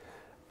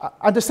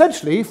 And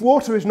essentially, if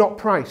water is not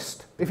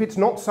priced, if it's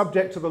not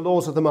subject to the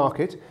laws of the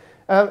market,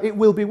 it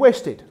will be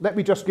wasted. Let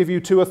me just give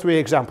you 2 or 3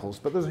 examples,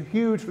 but there's a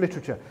huge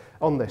literature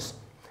on this.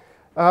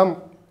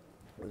 Let's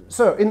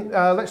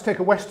take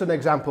a Western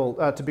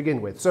example to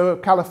begin with. So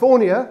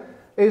California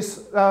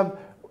is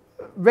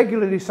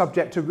regularly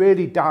subject to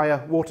really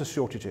dire water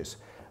shortages.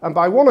 And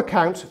by one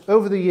account,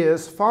 over the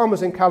years,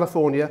 farmers in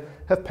California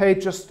have paid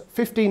just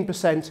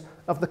 15%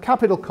 of the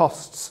capital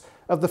costs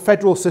of the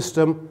federal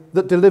system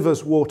that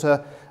delivers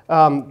water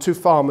to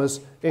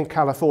farmers in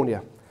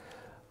California.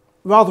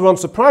 Rather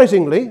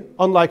unsurprisingly,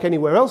 unlike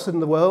anywhere else in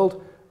the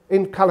world,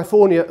 in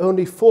California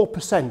only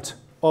 4%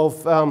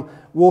 of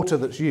water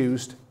that's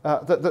used,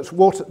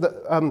 water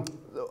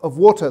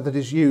that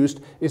is used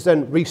is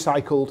then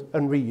recycled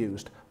and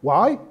reused.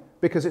 Why?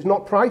 Because it's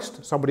not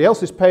priced, somebody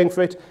else is paying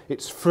for it,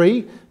 it's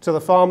free to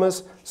the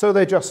farmers, so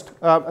they just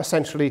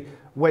essentially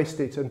waste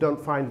it and don't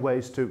find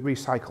ways to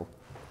recycle.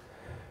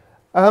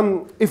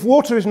 If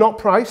water is not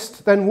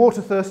priced, then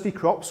water-thirsty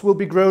crops will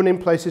be grown in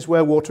places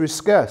where water is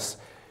scarce.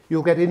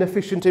 You'll get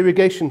inefficient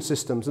irrigation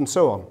systems and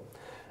so on.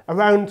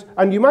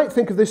 And you might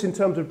think of this in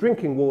terms of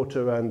drinking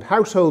water and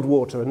household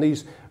water and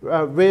these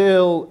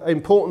real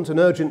important and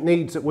urgent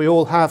needs that we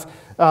all have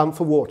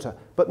for water.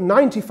 But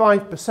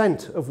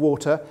 95% of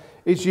water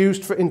is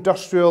used for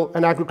industrial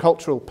and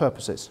agricultural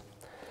purposes.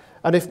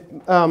 And if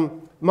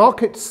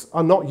markets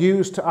are not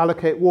used to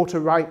allocate water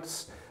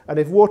rights, and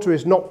if water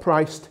is not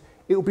priced,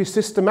 it will be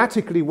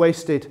systematically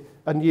wasted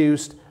and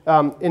used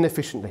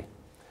inefficiently.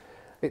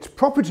 It's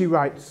property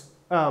rights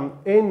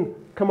in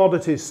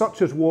commodities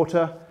such as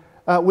water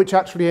which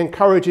actually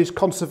encourages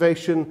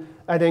conservation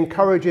and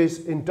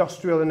encourages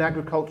industrial and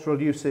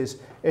agricultural uses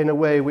in a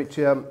way which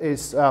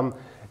is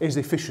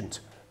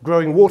efficient.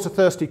 Growing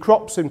water-thirsty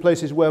crops in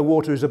places where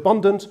water is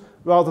abundant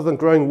rather than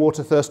growing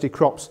water-thirsty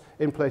crops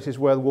in places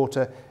where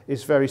water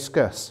is very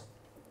scarce.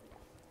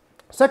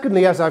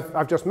 Secondly, as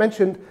I've just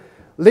mentioned,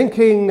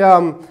 linking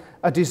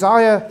a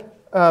desire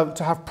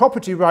to have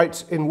property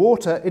rights in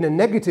water in a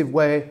negative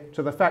way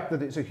to the fact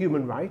that it's a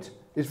human right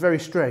is very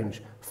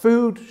strange.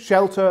 Food,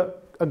 shelter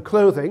and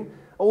clothing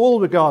are all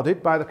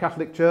regarded by the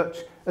Catholic Church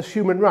as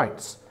human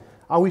rights.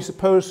 Are we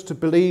supposed to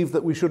believe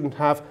that we shouldn't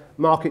have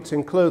markets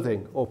in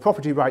clothing or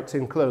property rights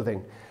in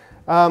clothing?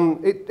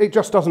 It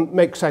just doesn't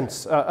make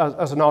sense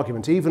as an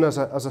argument, even as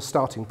a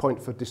starting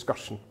point for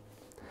discussion.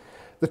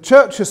 The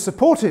Church has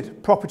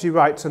supported property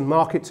rights and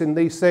markets in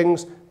these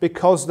things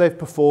because they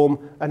perform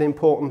an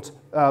important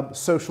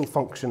social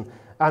function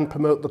and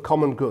promote the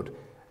common good.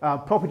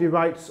 Property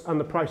rights and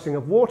the pricing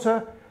of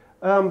water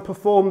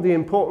perform the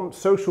important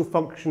social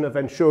function of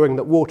ensuring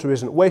that water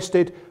isn't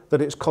wasted,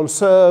 that it's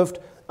conserved,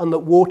 and that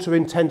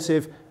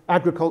water-intensive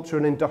agriculture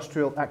and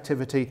industrial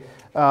activity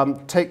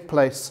take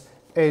place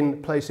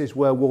in places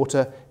where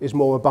water is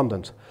more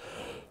abundant.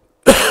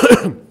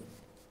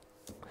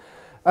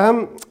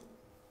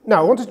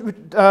 Now, I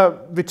want to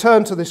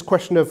return to this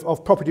question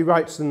of property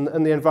rights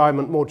and the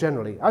environment more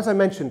generally. As I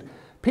mentioned,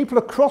 people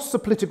across the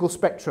political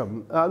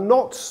spectrum,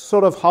 not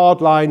sort of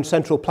hardline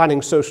central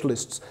planning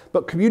socialists,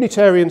 but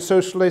communitarian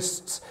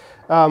socialists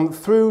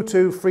through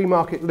to free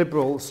market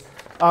liberals,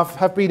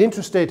 have been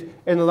interested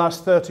in the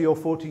last 30 or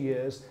 40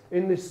 years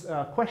in this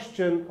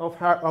question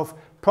of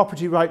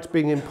property rights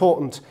being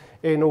important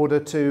in order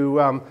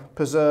to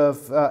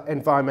preserve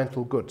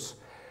environmental goods.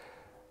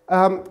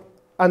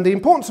 And the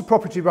importance of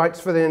property rights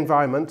for the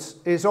environment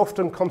is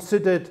often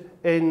considered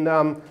in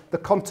the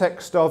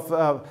context of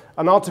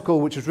an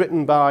article which was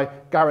written by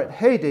Garrett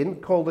Hayden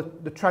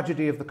called The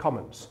Tragedy of the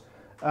Commons.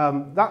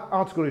 That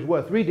article is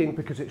worth reading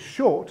because it's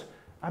short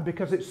and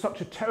because it's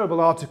such a terrible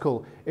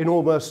article in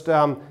almost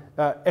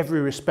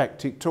every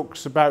respect. It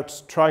talks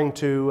about trying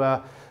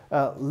to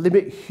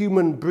limit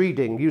human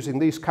breeding using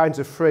these kinds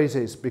of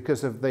phrases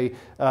because of the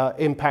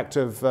impact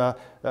of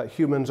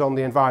humans on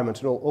the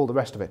environment and all the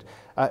rest of it.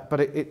 But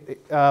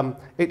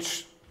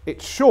it's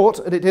short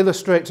and it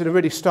illustrates in a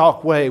really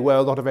stark way where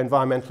a lot of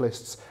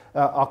environmentalists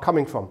are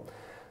coming from.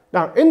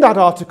 Now, in that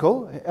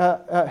article,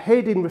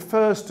 Hayden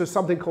refers to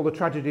something called the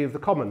tragedy of the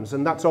commons,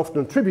 and that's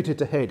often attributed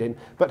to Hayden,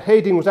 but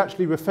Hayden was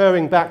actually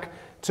referring back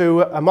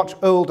to a much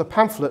older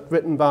pamphlet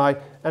written by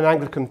an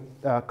Anglican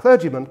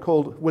clergyman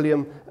called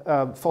William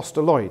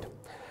Foster Lloyd.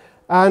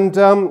 And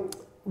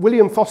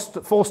William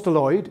Foster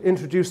Lloyd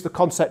introduced the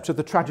concept of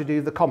the tragedy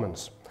of the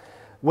commons,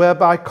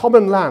 whereby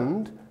common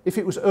land, if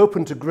it was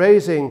open to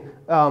grazing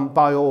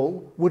by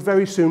all, would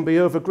very soon be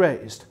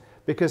overgrazed,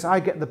 because I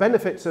get the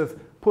benefits of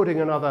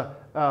putting another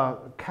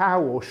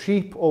cow or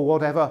sheep or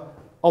whatever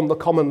on the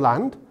common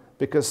land,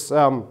 because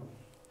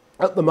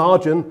at the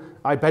margin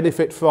I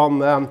benefit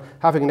from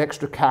having an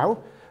extra cow,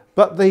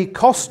 but the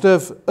cost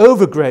of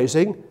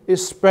overgrazing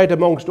is spread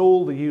amongst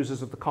all the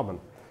users of the common.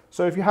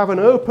 So if you have an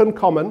open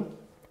common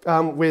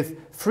with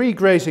free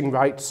grazing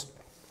rights,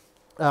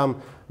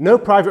 no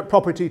private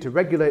property to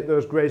regulate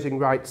those grazing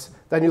rights,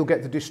 then you'll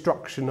get the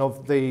destruction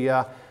of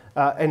the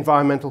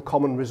environmental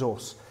common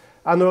resource.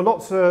 And there are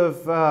lots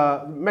of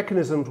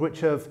mechanisms which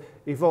have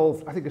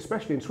evolved, I think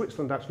especially in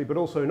Switzerland actually, but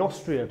also in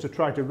Austria, to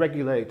try to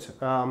regulate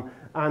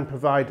and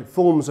provide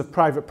forms of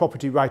private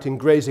property right in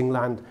grazing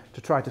land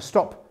to try to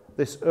stop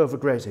this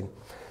overgrazing.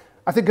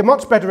 I think a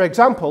much better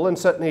example, and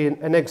certainly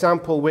an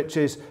example which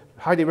is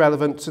highly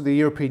relevant to the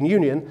European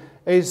Union,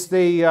 is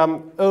the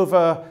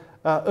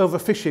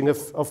overfishing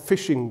of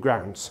fishing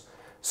grounds.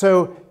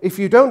 So if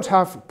you don't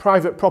have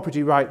private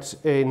property rights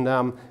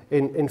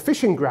in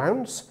fishing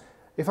grounds,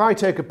 if I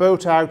take a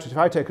boat out, if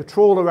I take a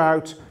trawler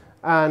out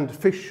and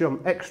fish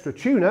some extra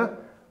tuna,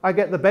 I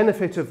get the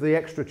benefit of the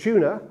extra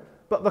tuna,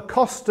 but the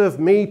cost of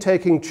me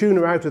taking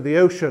tuna out of the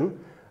ocean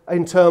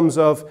in terms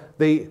of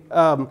the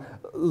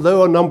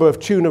lower number of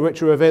tuna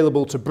which are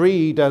available to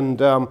breed and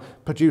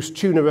produce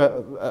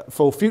tuna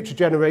for future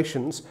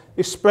generations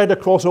is spread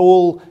across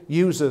all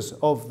users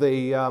of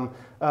the,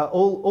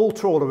 all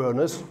trawler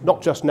owners,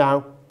 not just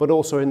now, but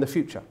also in the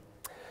future.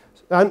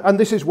 And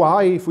this is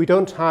why if we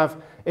don't have,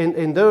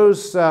 in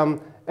those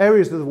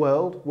areas of the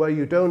world where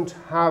you don't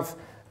have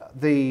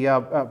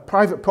the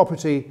private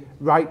property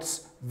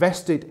rights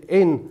vested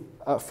in,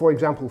 for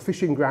example,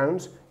 fishing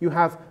grounds, you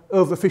have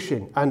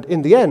overfishing, and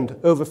in the end,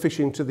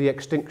 overfishing to the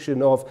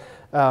extinction of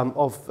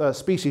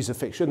species of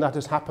fish, and that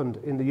has happened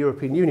in the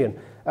European Union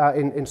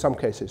in some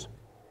cases.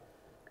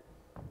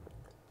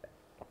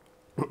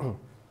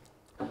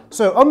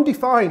 So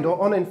undefined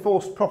or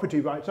unenforced property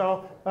rights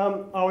are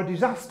a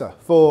disaster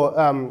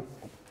for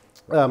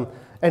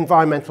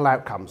environmental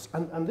outcomes,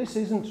 and this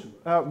isn't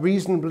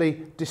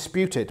reasonably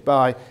disputed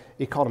by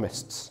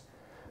economists.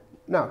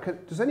 Now,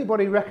 does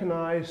anybody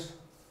recognise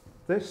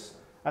this?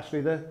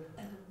 Actually, there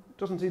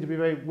doesn't seem to be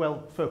very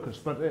well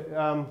focused, but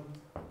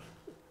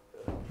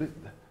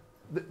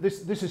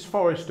this is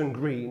forest and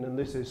green, and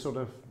this is sort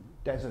of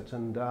desert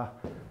and barren.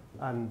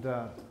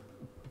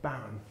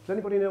 Does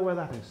anybody know where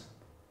that is?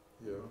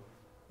 Yeah.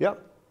 Yeah.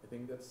 I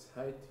think that's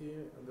Haiti,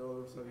 and the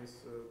other side is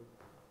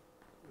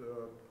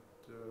the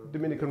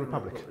Dominican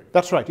Republic.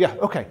 That's right, yeah,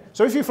 okay.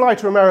 So if you fly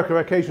to America,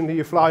 occasionally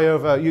you fly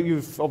over,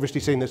 you've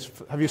obviously seen this,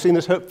 have you seen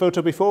this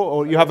photo before?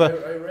 Or you have a...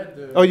 I read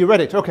the... Oh, you read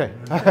it, okay.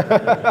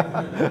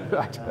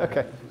 Right,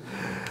 okay.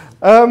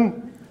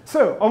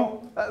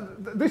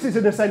 This is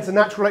in a sense a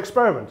natural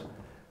experiment.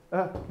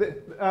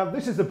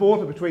 This is the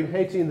border between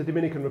Haiti and the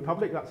Dominican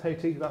Republic. That's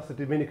Haiti, that's the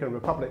Dominican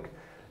Republic.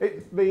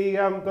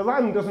 The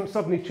land doesn't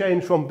suddenly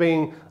change from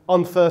being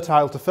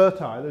unfertile to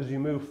fertile as you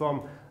move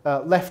from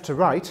left to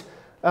right.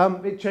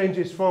 It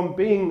changes from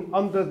being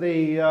under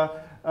the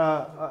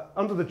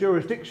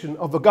jurisdiction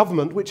of a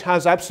government which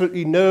has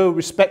absolutely no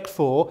respect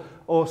for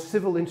or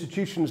civil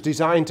institutions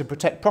designed to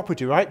protect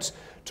property rights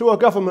to a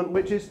government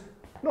which is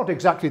not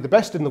exactly the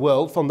best in the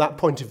world from that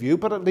point of view,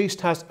 but at least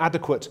has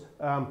adequate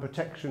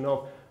protection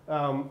of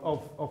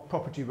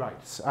property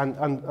rights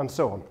and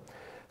so on.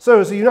 So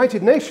as the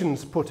United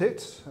Nations put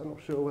it, I'm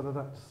not sure whether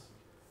that's...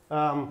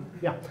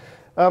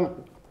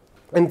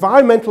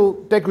 environmental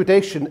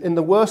degradation in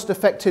the worst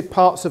affected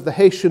parts of the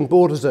Haitian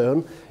border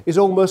zone is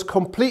almost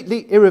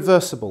completely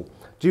irreversible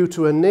due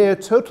to a near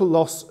total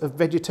loss of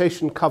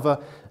vegetation cover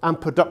and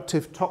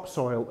productive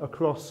topsoil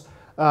across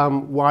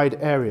wide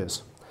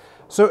areas.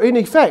 So in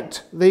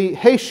effect, the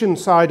Haitian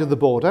side of the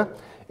border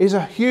is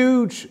a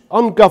huge,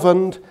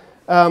 ungoverned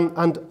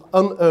and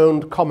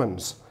unowned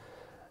commons.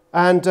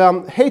 And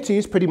Haiti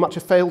is pretty much a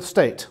failed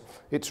state.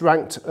 It's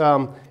ranked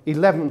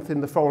 11th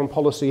in the Foreign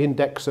Policy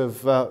Index of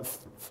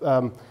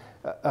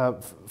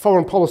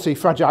Foreign Policy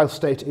Fragile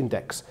State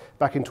Index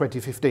back in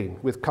 2015,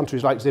 with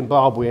countries like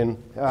Zimbabwe and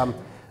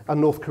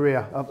North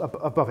Korea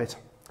above it.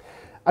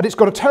 And it's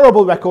got a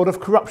terrible record of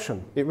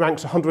corruption. It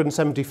ranks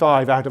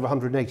 175 out of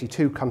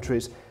 182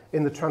 countries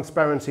in the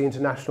Transparency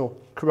International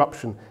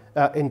Corruption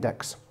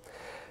Index.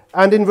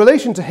 And in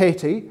relation to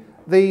Haiti,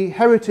 the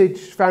Heritage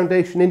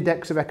Foundation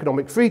Index of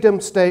Economic Freedom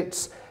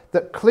states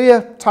that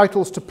clear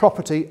titles to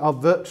property are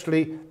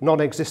virtually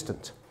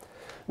non-existent.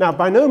 Now,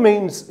 by no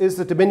means is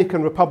the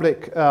Dominican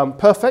Republic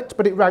perfect,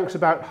 but it ranks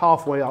about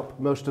halfway up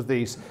most of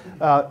these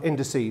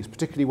indices,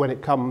 particularly when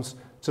it comes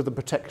to the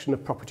protection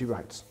of property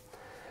rights.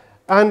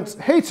 And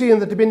Haiti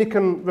and the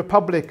Dominican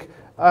Republic,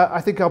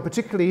 I think, are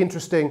particularly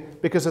interesting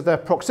because of their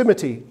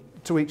proximity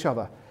to each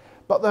other.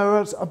 But there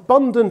are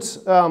abundant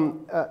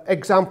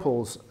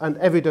examples and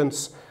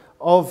evidence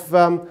of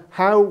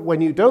how,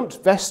 when you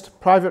don't vest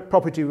private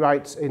property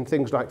rights in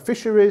things like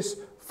fisheries,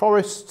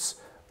 forests,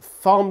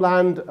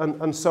 farmland,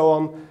 and so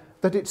on,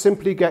 that it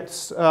simply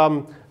gets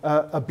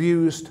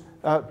abused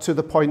to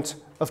the point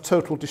of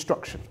total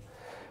destruction.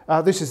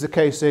 This is the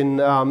case in,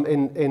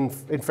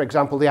 for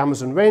example, the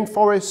Amazon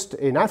rainforest,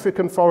 in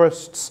African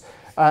forests,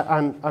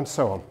 and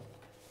so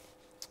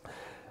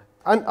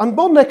on. And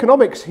modern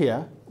economics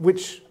here,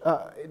 which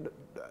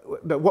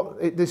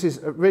this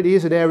really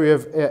is an area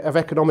of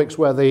economics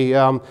where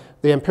the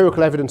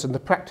empirical evidence and the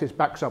practice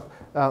backs up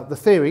the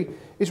theory,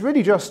 is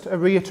really just a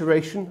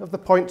reiteration of the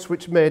points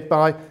which were made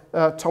by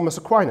Thomas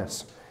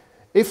Aquinas.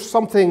 If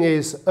something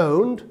is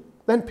owned,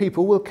 then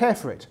people will care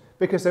for it,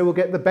 because they will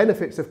get the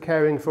benefits of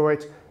caring for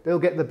it. They'll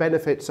get the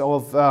benefits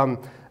of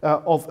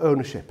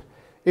ownership.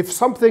 If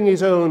something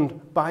is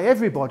owned by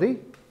everybody,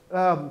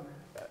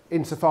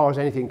 insofar as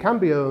anything can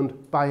be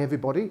owned by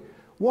everybody,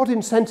 what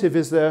incentive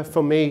is there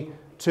for me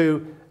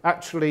to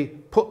actually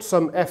put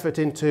some effort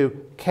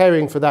into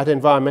caring for that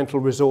environmental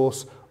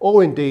resource,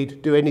 or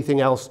indeed do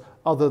anything else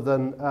other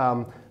than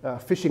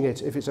fishing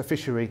it, if it's a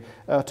fishery,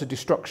 to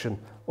destruction,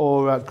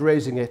 or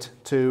grazing it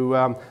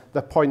to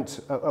the point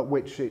at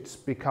which it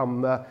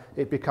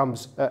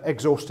becomes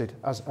exhausted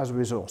as a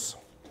resource.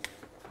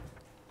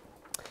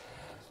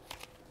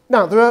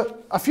 Now, there are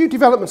a few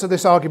developments of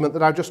this argument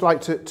that I'd just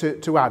like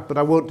to add, but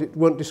I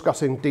won't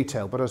discuss in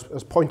detail, but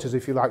as pointers,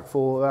 if you like,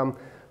 for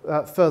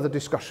further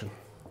discussion.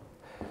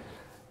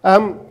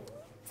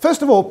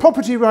 First of all,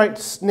 property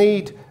rights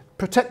need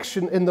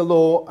protection in the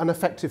law and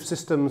effective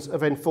systems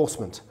of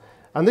enforcement.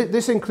 And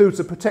this includes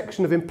the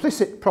protection of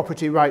implicit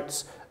property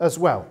rights as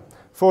well.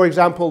 For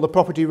example, the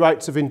property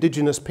rights of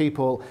indigenous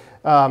people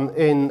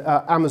in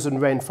Amazon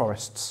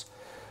rainforests.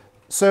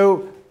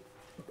 So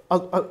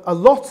a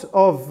lot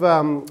of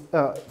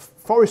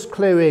forest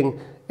clearing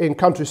in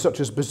countries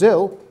such as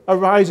Brazil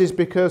arises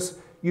because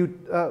you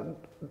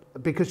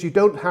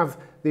don't have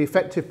the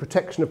effective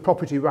protection of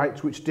property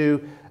rights which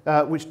do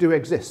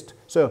exist.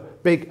 So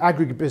big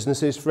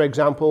agribusinesses, for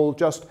example,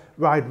 just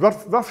ride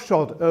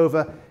roughshod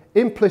over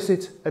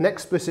implicit and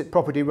explicit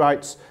property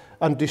rights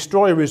and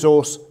destroy a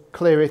resource,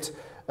 clear it,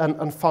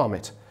 and farm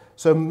it.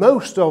 So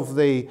most of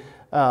the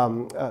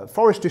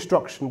forest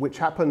destruction which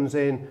happens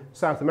in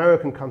South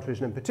American countries,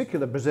 and in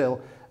particular Brazil,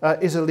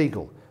 is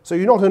illegal. So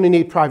you not only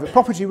need private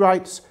property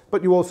rights,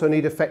 but you also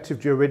need effective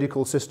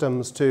juridical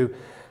systems to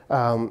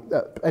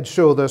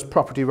ensure those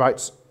property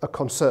rights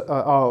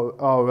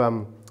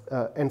are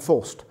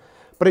enforced.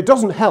 But it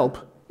doesn't help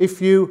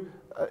if you,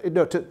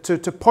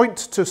 to point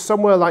to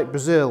somewhere like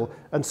Brazil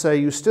and say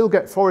you still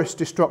get forest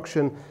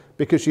destruction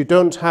because you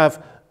don't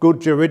have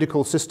good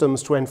juridical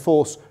systems to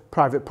enforce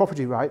private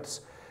property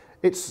rights.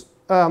 It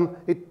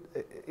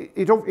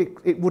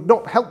would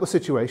not help the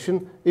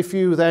situation if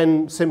you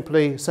then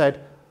simply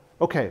said,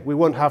 okay, we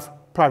won't have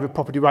private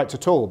property rights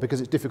at all because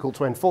it's difficult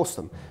to enforce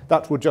them.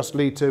 That would just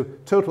lead to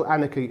total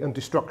anarchy and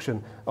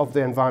destruction of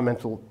the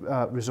environmental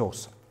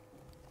resource.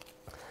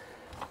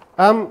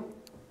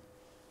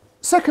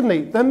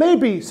 Secondly, there may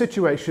be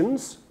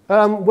situations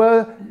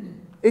where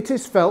it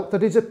is felt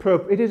that it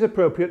is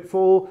appropriate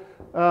for,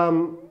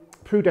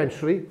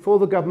 prudentially, for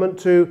the government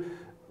to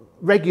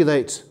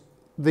regulate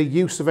the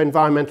use of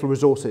environmental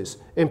resources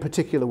in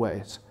particular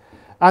ways.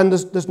 And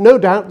there's no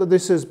doubt that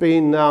this has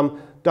been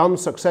done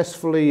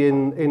successfully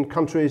in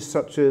countries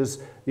such as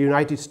the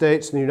United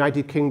States and the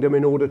United Kingdom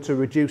in order to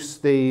reduce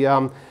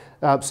the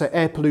say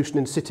air pollution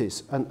in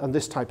cities and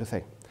this type of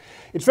thing.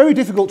 It's very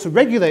difficult to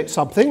regulate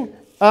something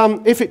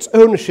if its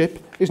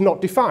ownership is not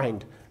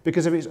defined,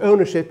 because if its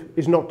ownership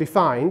is not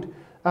defined,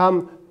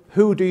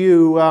 who do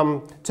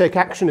you take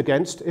action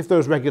against if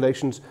those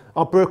regulations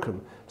are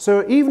broken?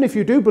 So even if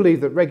you do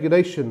believe that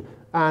regulation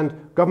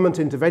and government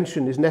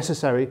intervention is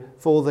necessary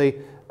for the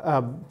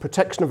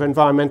protection of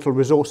environmental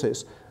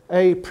resources,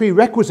 a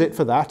prerequisite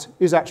for that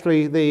is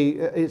actually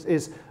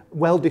is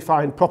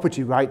well-defined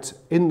property rights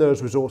in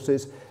those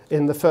resources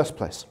in the first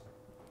place.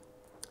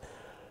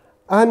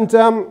 And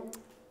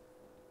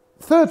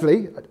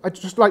thirdly, I'd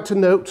just like to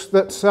note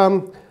that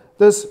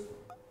there's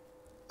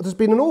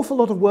been an awful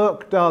lot of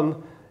work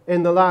done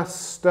in the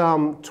last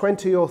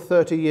 20 or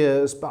 30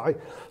 years by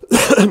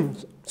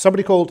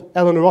somebody called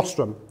Elinor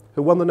Ostrom,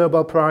 who won the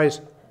Nobel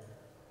Prize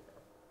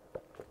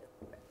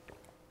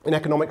in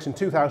economics in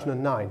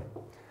 2009.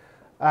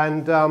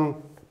 And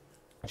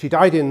she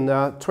died in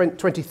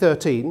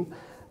 2013,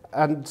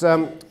 and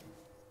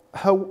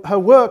her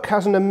work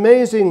has an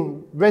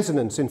amazing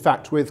resonance, in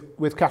fact,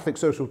 with Catholic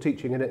social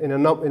teaching in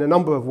a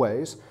number of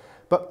ways,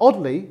 but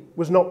oddly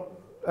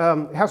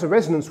has a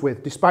resonance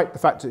with, despite the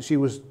fact that she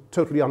was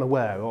totally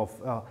unaware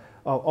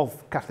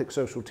of Catholic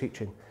social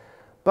teaching.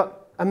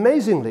 But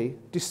amazingly,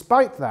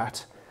 despite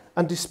that,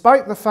 and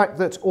despite the fact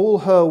that all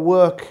her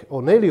work,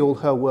 or nearly all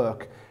her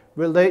work,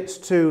 relates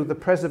to the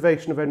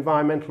preservation of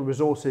environmental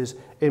resources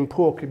in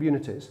poor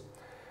communities,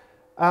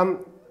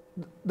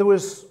 there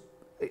was,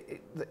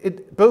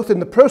 both in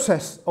the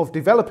process of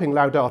developing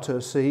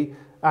Laudato Si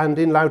and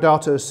in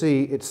Laudato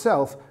Si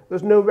itself,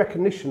 there's no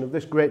recognition of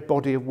this great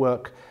body of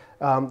work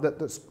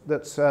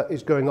that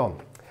is going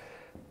on.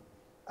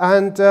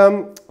 And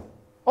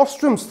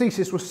Ostrom's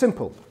thesis was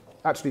simple.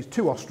 Actually, it's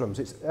two Ostroms.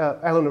 It's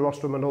Elinor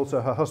Ostrom and also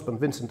her husband,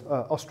 Vincent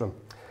Ostrom.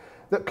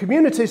 That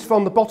communities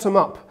from the bottom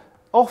up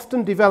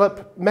often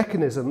develop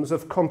mechanisms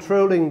of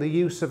controlling the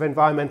use of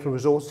environmental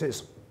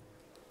resources,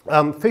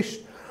 fish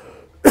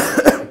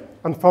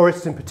and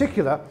forests in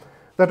particular,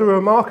 that are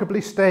remarkably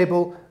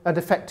stable and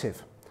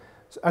effective.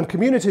 And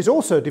communities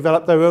also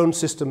develop their own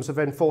systems of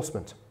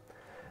enforcement.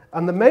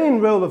 And the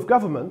main role of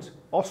government,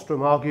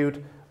 Ostrom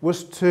argued,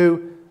 was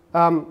to,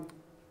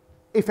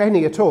 if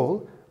any at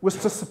all, was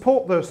to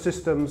support those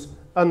systems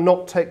and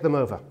not take them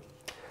over.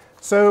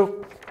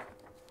 So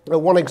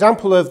one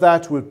example of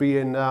that would be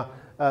in,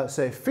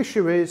 say,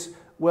 fisheries,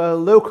 where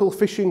local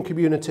fishing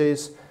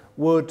communities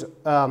would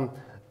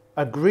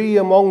agree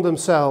among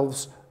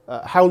themselves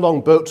how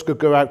long boats could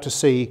go out to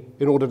sea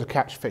in order to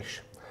catch fish.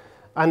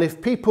 And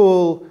if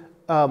people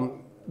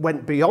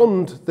went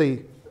beyond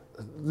the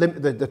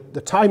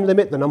time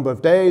limit, the number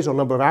of days or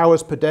number of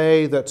hours per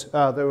day that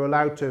they were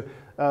allowed to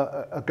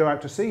go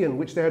out to sea, in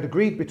which they had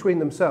agreed between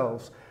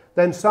themselves,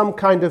 then some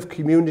kind of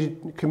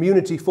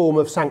community form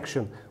of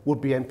sanction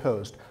would be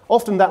imposed.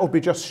 Often that would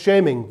be just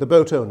shaming the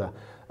boat owner,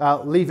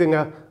 leaving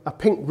a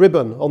pink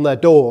ribbon on their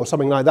door or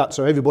something like that,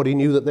 so everybody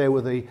knew that they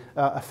were the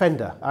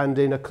offender. And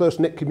in a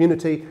close-knit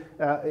community,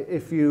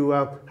 if you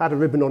had a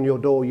ribbon on your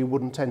door, you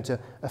wouldn't tend to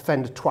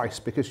offend twice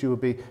because you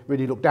would be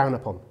really looked down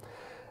upon.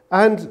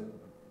 And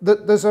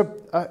there's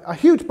a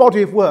huge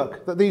body of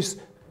work that these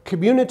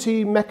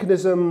community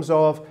mechanisms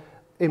of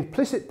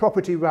implicit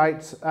property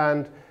rights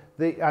and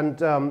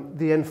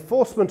the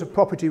enforcement of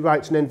property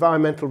rights and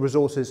environmental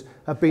resources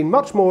have been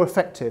much more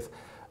effective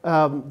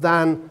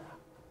than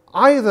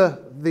either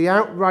the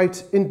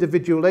outright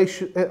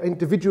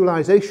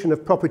individualization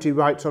of property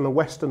rights on a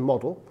Western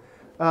model,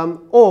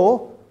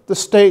 or the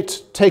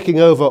state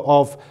taking over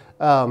of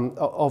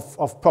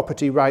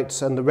property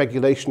rights and the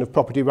regulation of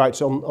property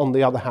rights on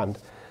the other hand.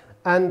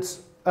 And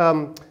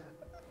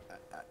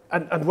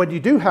when you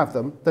do have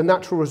them, the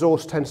natural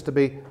resource tends to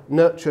be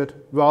nurtured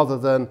rather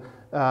than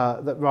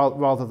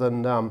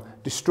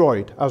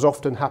destroyed, as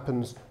often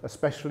happens,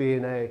 especially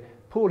in a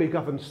poorly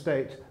governed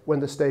state, when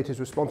the state is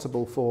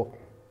responsible for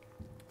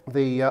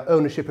the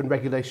ownership and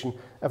regulation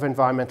of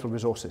environmental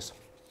resources.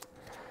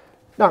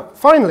 Now,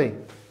 finally,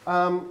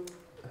 done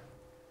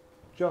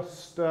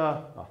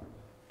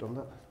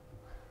that.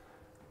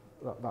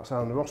 That's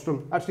Elinor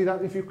Ostrom. Actually,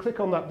 if you click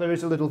on that, there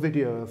is a little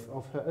video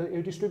of her. Are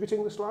you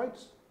distributing the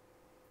slides?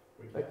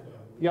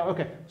 Yeah,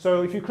 okay.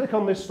 So if you click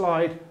on this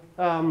slide,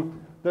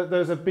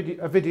 there's a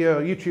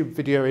YouTube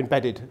video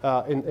embedded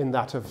in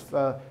that of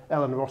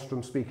Elinor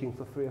Ostrom speaking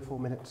for 3 or 4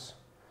 minutes.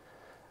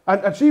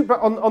 And she,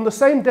 on the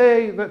same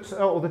day that,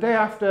 or the day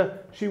after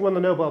she won the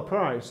Nobel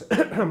Prize,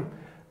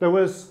 there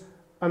was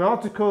an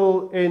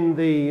article in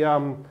the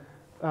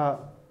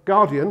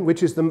Guardian,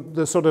 which is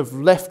the sort of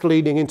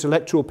left-leaning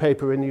intellectual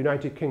paper in the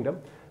United Kingdom,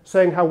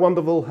 saying how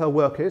wonderful her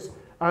work is.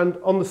 And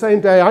on the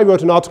same day, I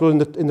wrote an article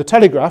in the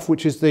Telegraph,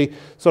 which is the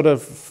sort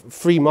of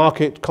free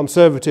market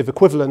conservative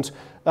equivalent,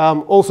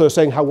 also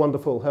saying how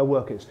wonderful her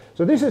work is.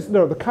 So this is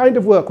the kind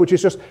of work which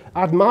is just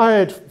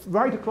admired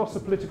right across the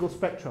political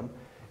spectrum.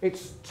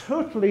 It's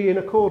totally in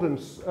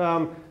accordance,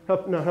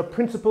 her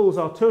principles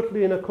are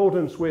totally in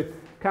accordance with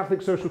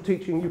Catholic social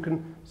teaching. You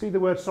can see the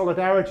word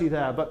solidarity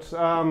there, but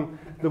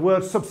the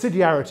word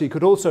subsidiarity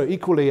could also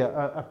equally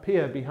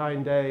appear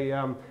behind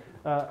on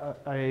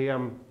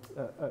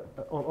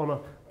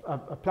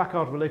a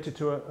placard related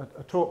to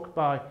a talk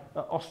by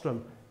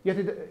Ostrom. Yet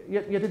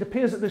it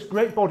appears that this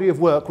great body of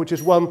work, which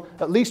has won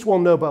at least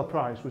one Nobel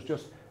Prize, was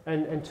just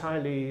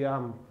entirely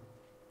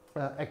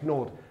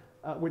ignored.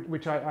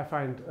 which I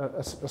find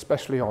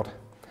especially odd.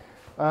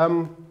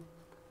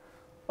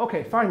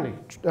 Okay, finally,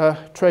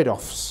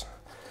 trade-offs.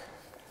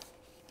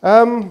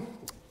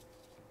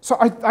 So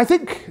I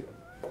think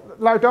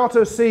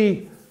Laudato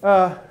Si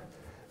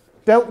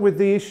dealt with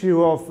the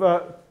issue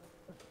of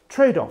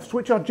trade-offs,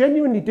 which are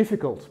genuinely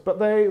difficult, but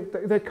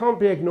they can't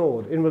be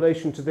ignored in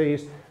relation to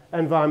these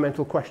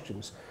environmental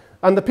questions.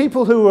 And the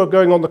people who were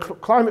going on the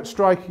climate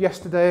strike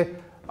yesterday,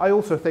 I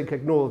also think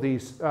ignore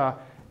these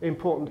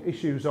important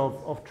issues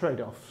of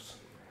trade-offs.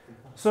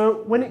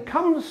 So when it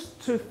comes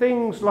to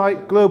things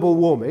like global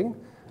warming,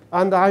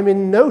 and I'm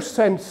in no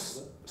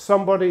sense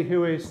somebody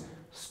who is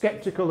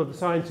skeptical of the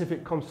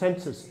scientific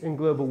consensus in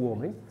global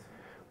warming,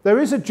 there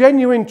is a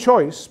genuine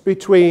choice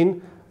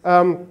between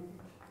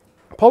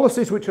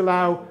policies which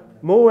allow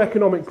more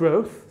economic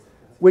growth,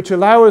 which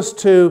allow us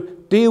to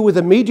deal with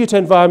immediate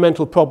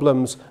environmental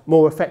problems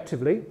more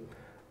effectively,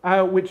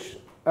 which,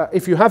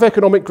 if you have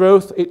economic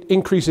growth, it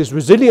increases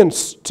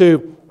resilience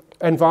to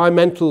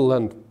environmental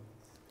and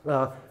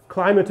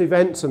climate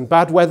events and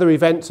bad weather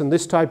events and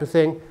this type of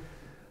thing,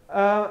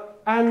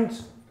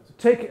 and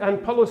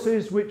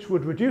policies which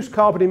would reduce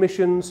carbon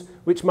emissions,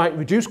 which might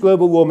reduce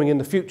global warming in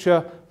the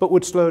future, but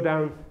would slow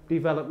down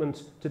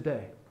development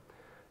today.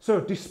 So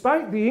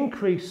despite the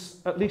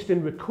increase, at least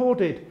in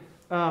recorded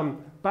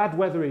bad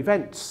weather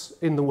events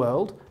in the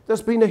world,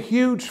 there's been a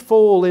huge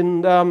fall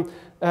in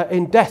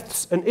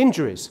deaths and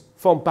injuries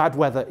from bad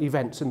weather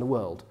events in the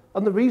world.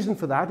 And the reason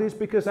for that is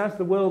because as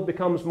the world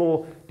becomes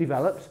more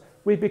developed,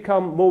 we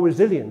become more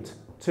resilient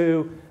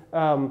to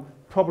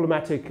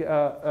problematic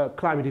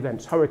climate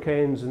events,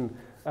 hurricanes and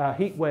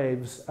heat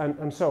waves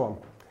and so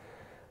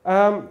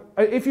on.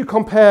 If you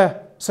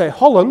compare, say,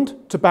 Holland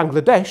to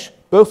Bangladesh,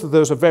 both of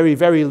those are very,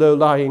 very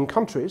low-lying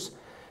countries.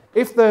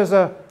 If there's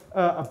a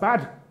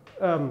bad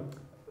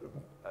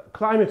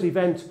climate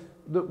event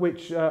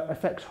which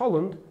affects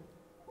Holland,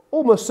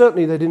 almost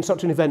certainly that in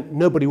such an event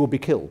nobody will be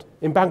killed.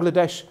 In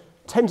Bangladesh,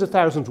 tens of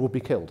thousands will be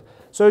killed.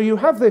 So you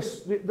have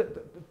this,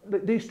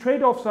 these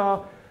trade-offs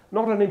are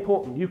not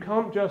unimportant. You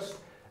can't just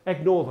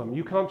ignore them.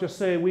 You can't just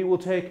say we will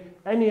take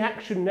any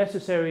action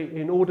necessary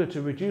in order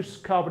to reduce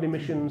carbon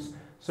emissions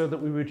so that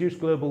we reduce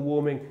global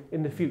warming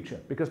in the future.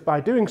 Because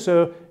by doing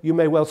so, you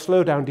may well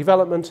slow down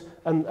development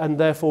and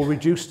therefore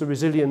reduce the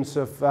resilience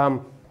of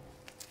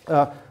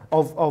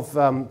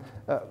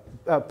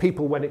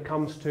people when it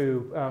comes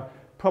to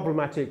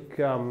problematic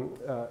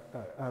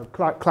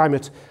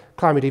climate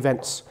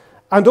events.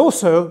 And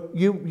also,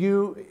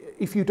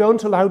 if you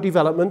don't allow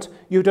development,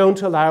 you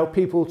don't allow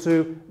people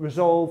to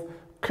resolve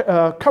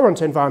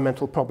current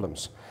environmental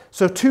problems.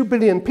 So 2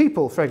 billion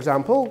people, for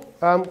example,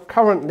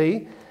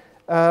 currently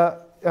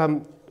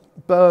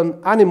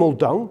burn animal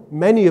dung,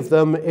 many of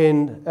them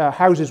in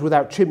houses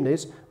without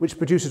chimneys, which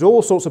produces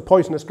all sorts of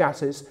poisonous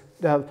gases,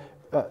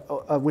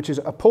 which is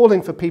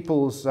appalling for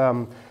people's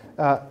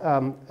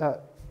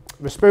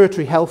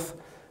respiratory health.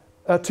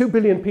 2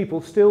 billion people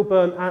still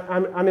burn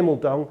animal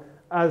dung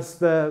as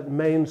their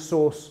main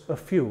source of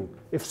fuel.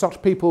 If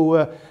such people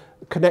were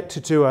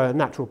connected to a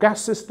natural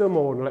gas system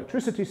or an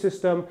electricity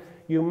system,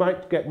 you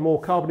might get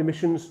more carbon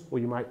emissions, or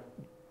you might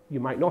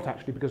not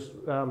actually, because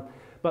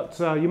but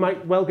you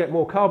might well get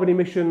more carbon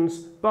emissions,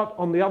 but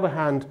on the other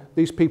hand,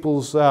 these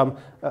people's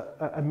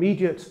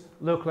immediate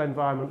local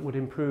environment would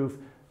improve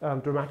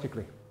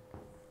dramatically.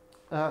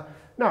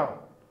 Now,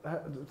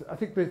 I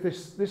think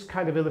this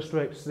kind of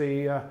illustrates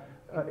the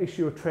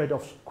issue of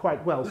trade-offs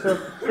quite well. So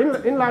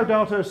in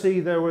Laudato Si,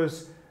 there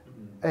was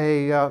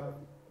a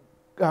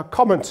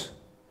comment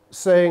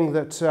saying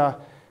that,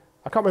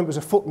 I can't remember, it was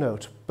a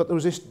footnote, but there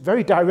was this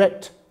very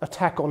direct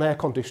attack on air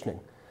conditioning,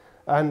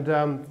 and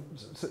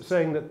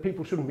saying that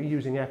people shouldn't be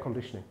using air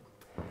conditioning.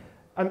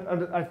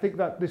 And I think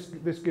that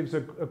this gives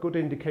a good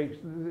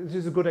indication, this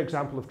is a good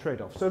example of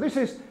trade-off. So this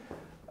is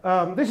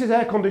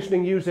air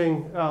conditioning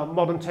using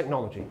modern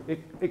technology.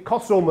 It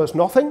costs almost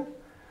nothing,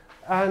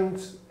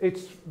 and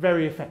it's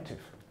very effective.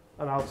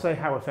 And I'll say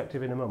how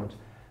effective in a moment.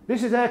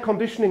 This is air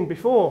conditioning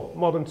before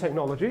modern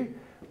technology,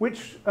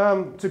 which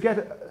to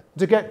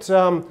get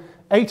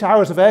 8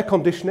 hours of air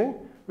conditioning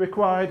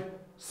required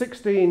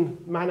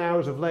 16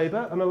 man-hours of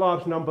labour and a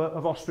large number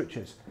of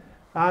ostriches,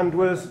 and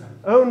was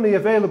only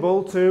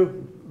available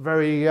to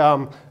very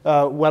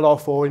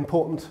well-off or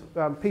important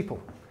people,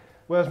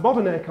 whereas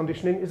modern air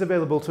conditioning is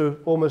available to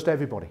almost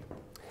everybody.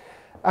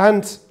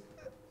 And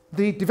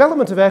the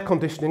development of air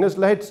conditioning has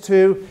led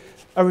to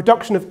a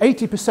reduction of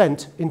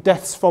 80% in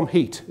deaths from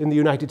heat in the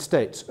United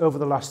States over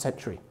the last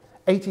century.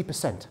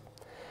 80%.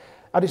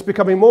 And it's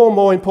becoming more and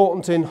more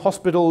important in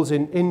hospitals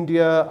in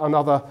India and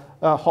other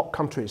hot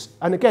countries.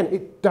 And again,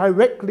 it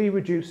directly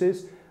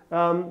reduces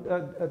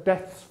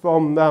deaths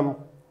from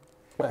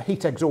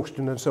heat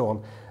exhaustion and so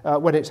on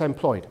when it's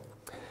employed.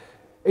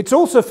 It's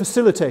also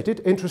facilitated,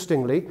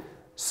 interestingly,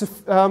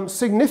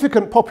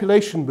 significant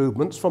population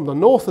movements from the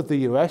north of the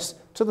US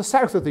to the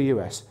south of the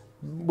US,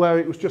 where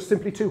it was just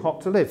simply too hot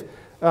to live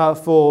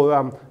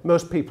for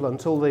most people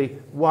until the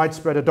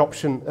widespread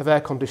adoption of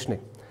air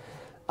conditioning.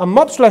 And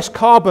much less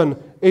carbon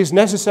is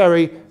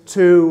necessary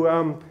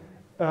to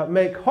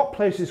make hot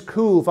places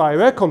cool via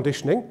air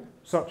conditioning,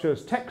 such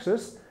as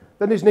Texas,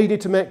 than is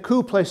needed to make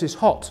cool places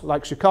hot,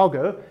 like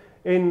Chicago,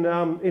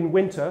 in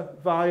winter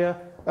via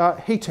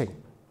heating.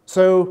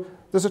 So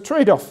there's a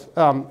trade-off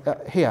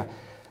here.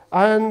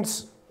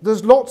 And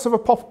there's lots of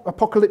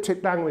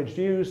apocalyptic language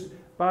used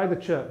by the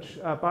church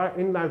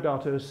in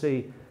Laudato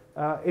Si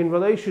in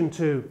relation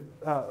to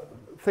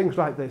things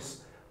like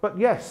this. But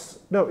yes,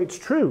 no, it's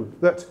true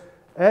that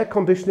air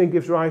conditioning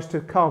gives rise to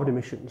carbon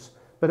emissions.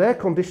 But air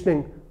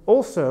conditioning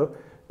also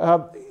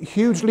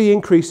hugely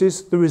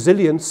increases the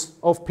resilience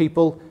of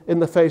people in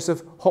the face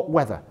of hot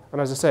weather.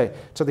 And as I say,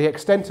 to the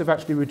extent of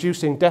actually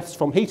reducing deaths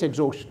from heat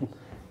exhaustion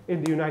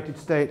in the United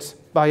States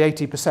by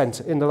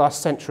 80% in the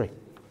last century.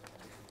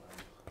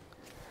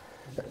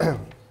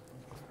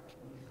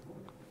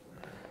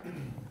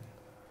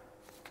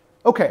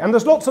 Okay, and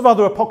there's lots of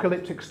other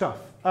apocalyptic stuff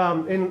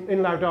in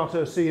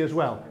Laudato Si as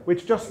well,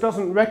 which just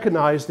doesn't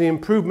recognize the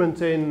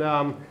improvement in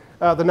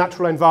the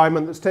natural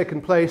environment that's taken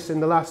place in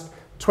the last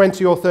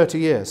 20 or 30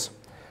 years.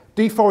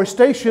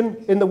 Deforestation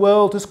in the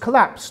world has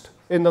collapsed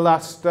in the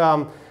last,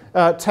 in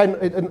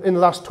the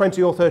last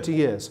 20 or 30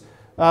 years,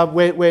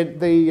 where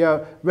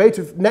the rate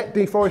of net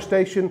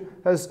deforestation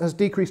has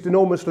decreased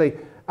enormously,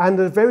 and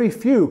there are very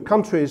few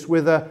countries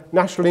with a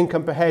national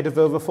income per head of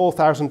over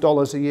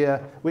 $4,000 a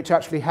year which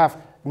actually have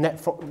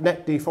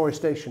net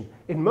deforestation.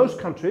 In most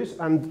countries,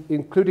 and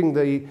including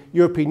the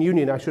European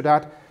Union, I should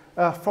add,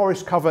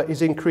 forest cover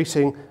is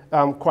increasing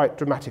quite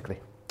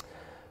dramatically.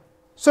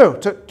 So,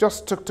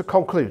 just to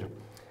conclude,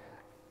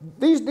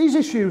 these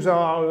issues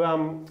are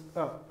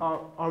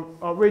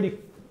really,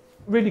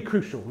 really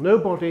crucial.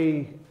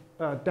 Nobody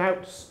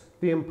doubts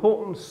the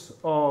importance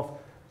of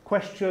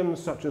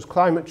questions such as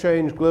climate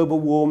change, global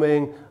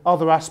warming,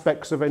 other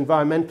aspects of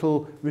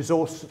environmental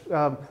resource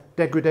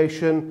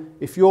degradation.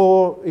 If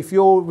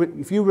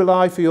you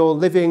rely for your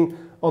living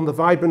on the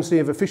vibrancy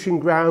of a fishing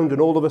ground and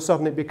all of a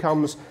sudden it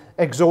becomes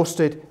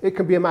exhausted, it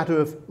can be a matter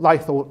of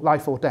life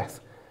or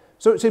death.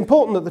 So it's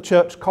important that the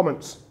church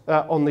comments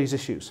on these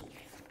issues.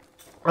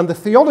 And the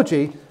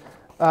theology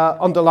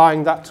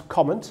underlying that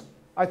comment,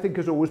 I think,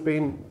 has always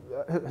been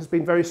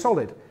very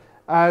solid.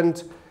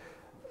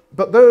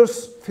 But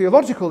those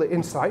theological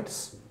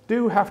insights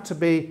do have to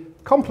be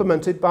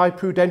complemented by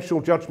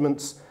prudential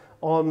judgments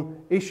on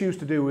issues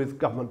to do with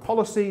government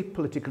policy,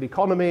 political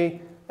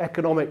economy,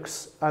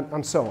 economics,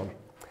 and so on.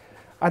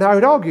 And I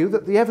would argue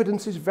that the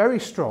evidence is very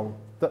strong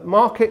that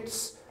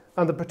markets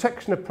and the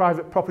protection of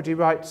private property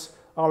rights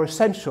are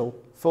essential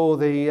for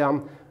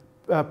the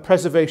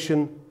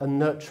preservation and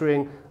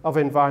nurturing of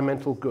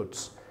environmental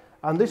goods.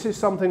 And this is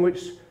something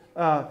which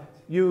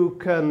you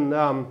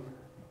can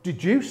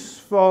deduce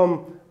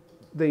from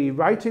the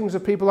writings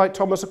of people like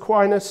Thomas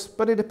Aquinas,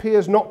 but it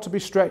appears not to be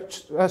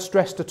stressed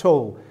at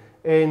all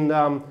in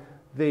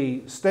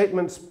the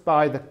statements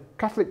by the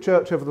Catholic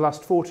Church over the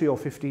last 40 or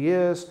 50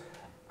 years,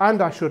 and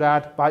I should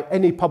add, by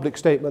any public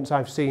statements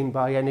I've seen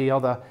by any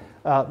other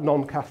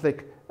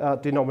non-Catholic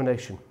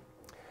denomination.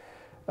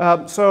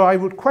 So I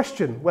would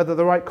question whether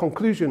the right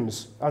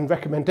conclusions and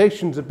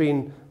recommendations have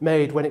been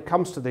made when it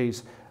comes to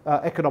these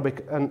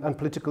economic and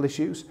political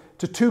issues.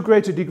 To too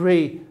great a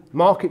degree,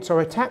 markets are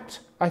attacked,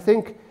 I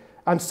think,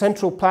 and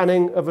central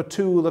planning of a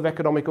tool of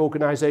economic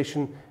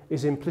organisation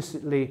is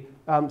implicitly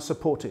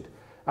supported.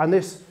 And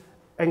this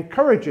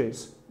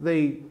encourages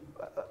the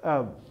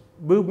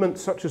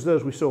movements such as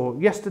those we saw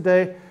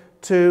yesterday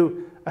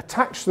to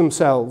attach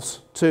themselves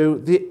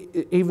to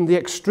even the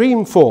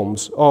extreme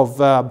forms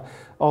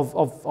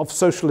of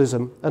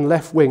socialism and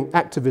left-wing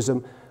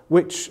activism,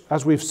 which,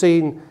 as we've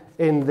seen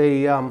in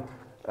the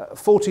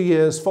 40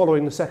 years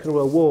following the Second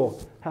World War,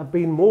 have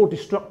been more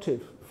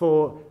destructive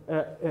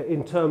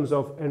in terms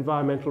of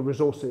environmental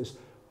resources,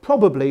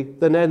 probably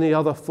than any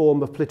other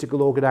form of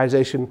political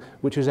organisation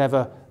which has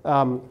ever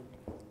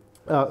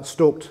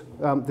stalked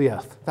the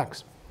earth.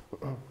 Thanks.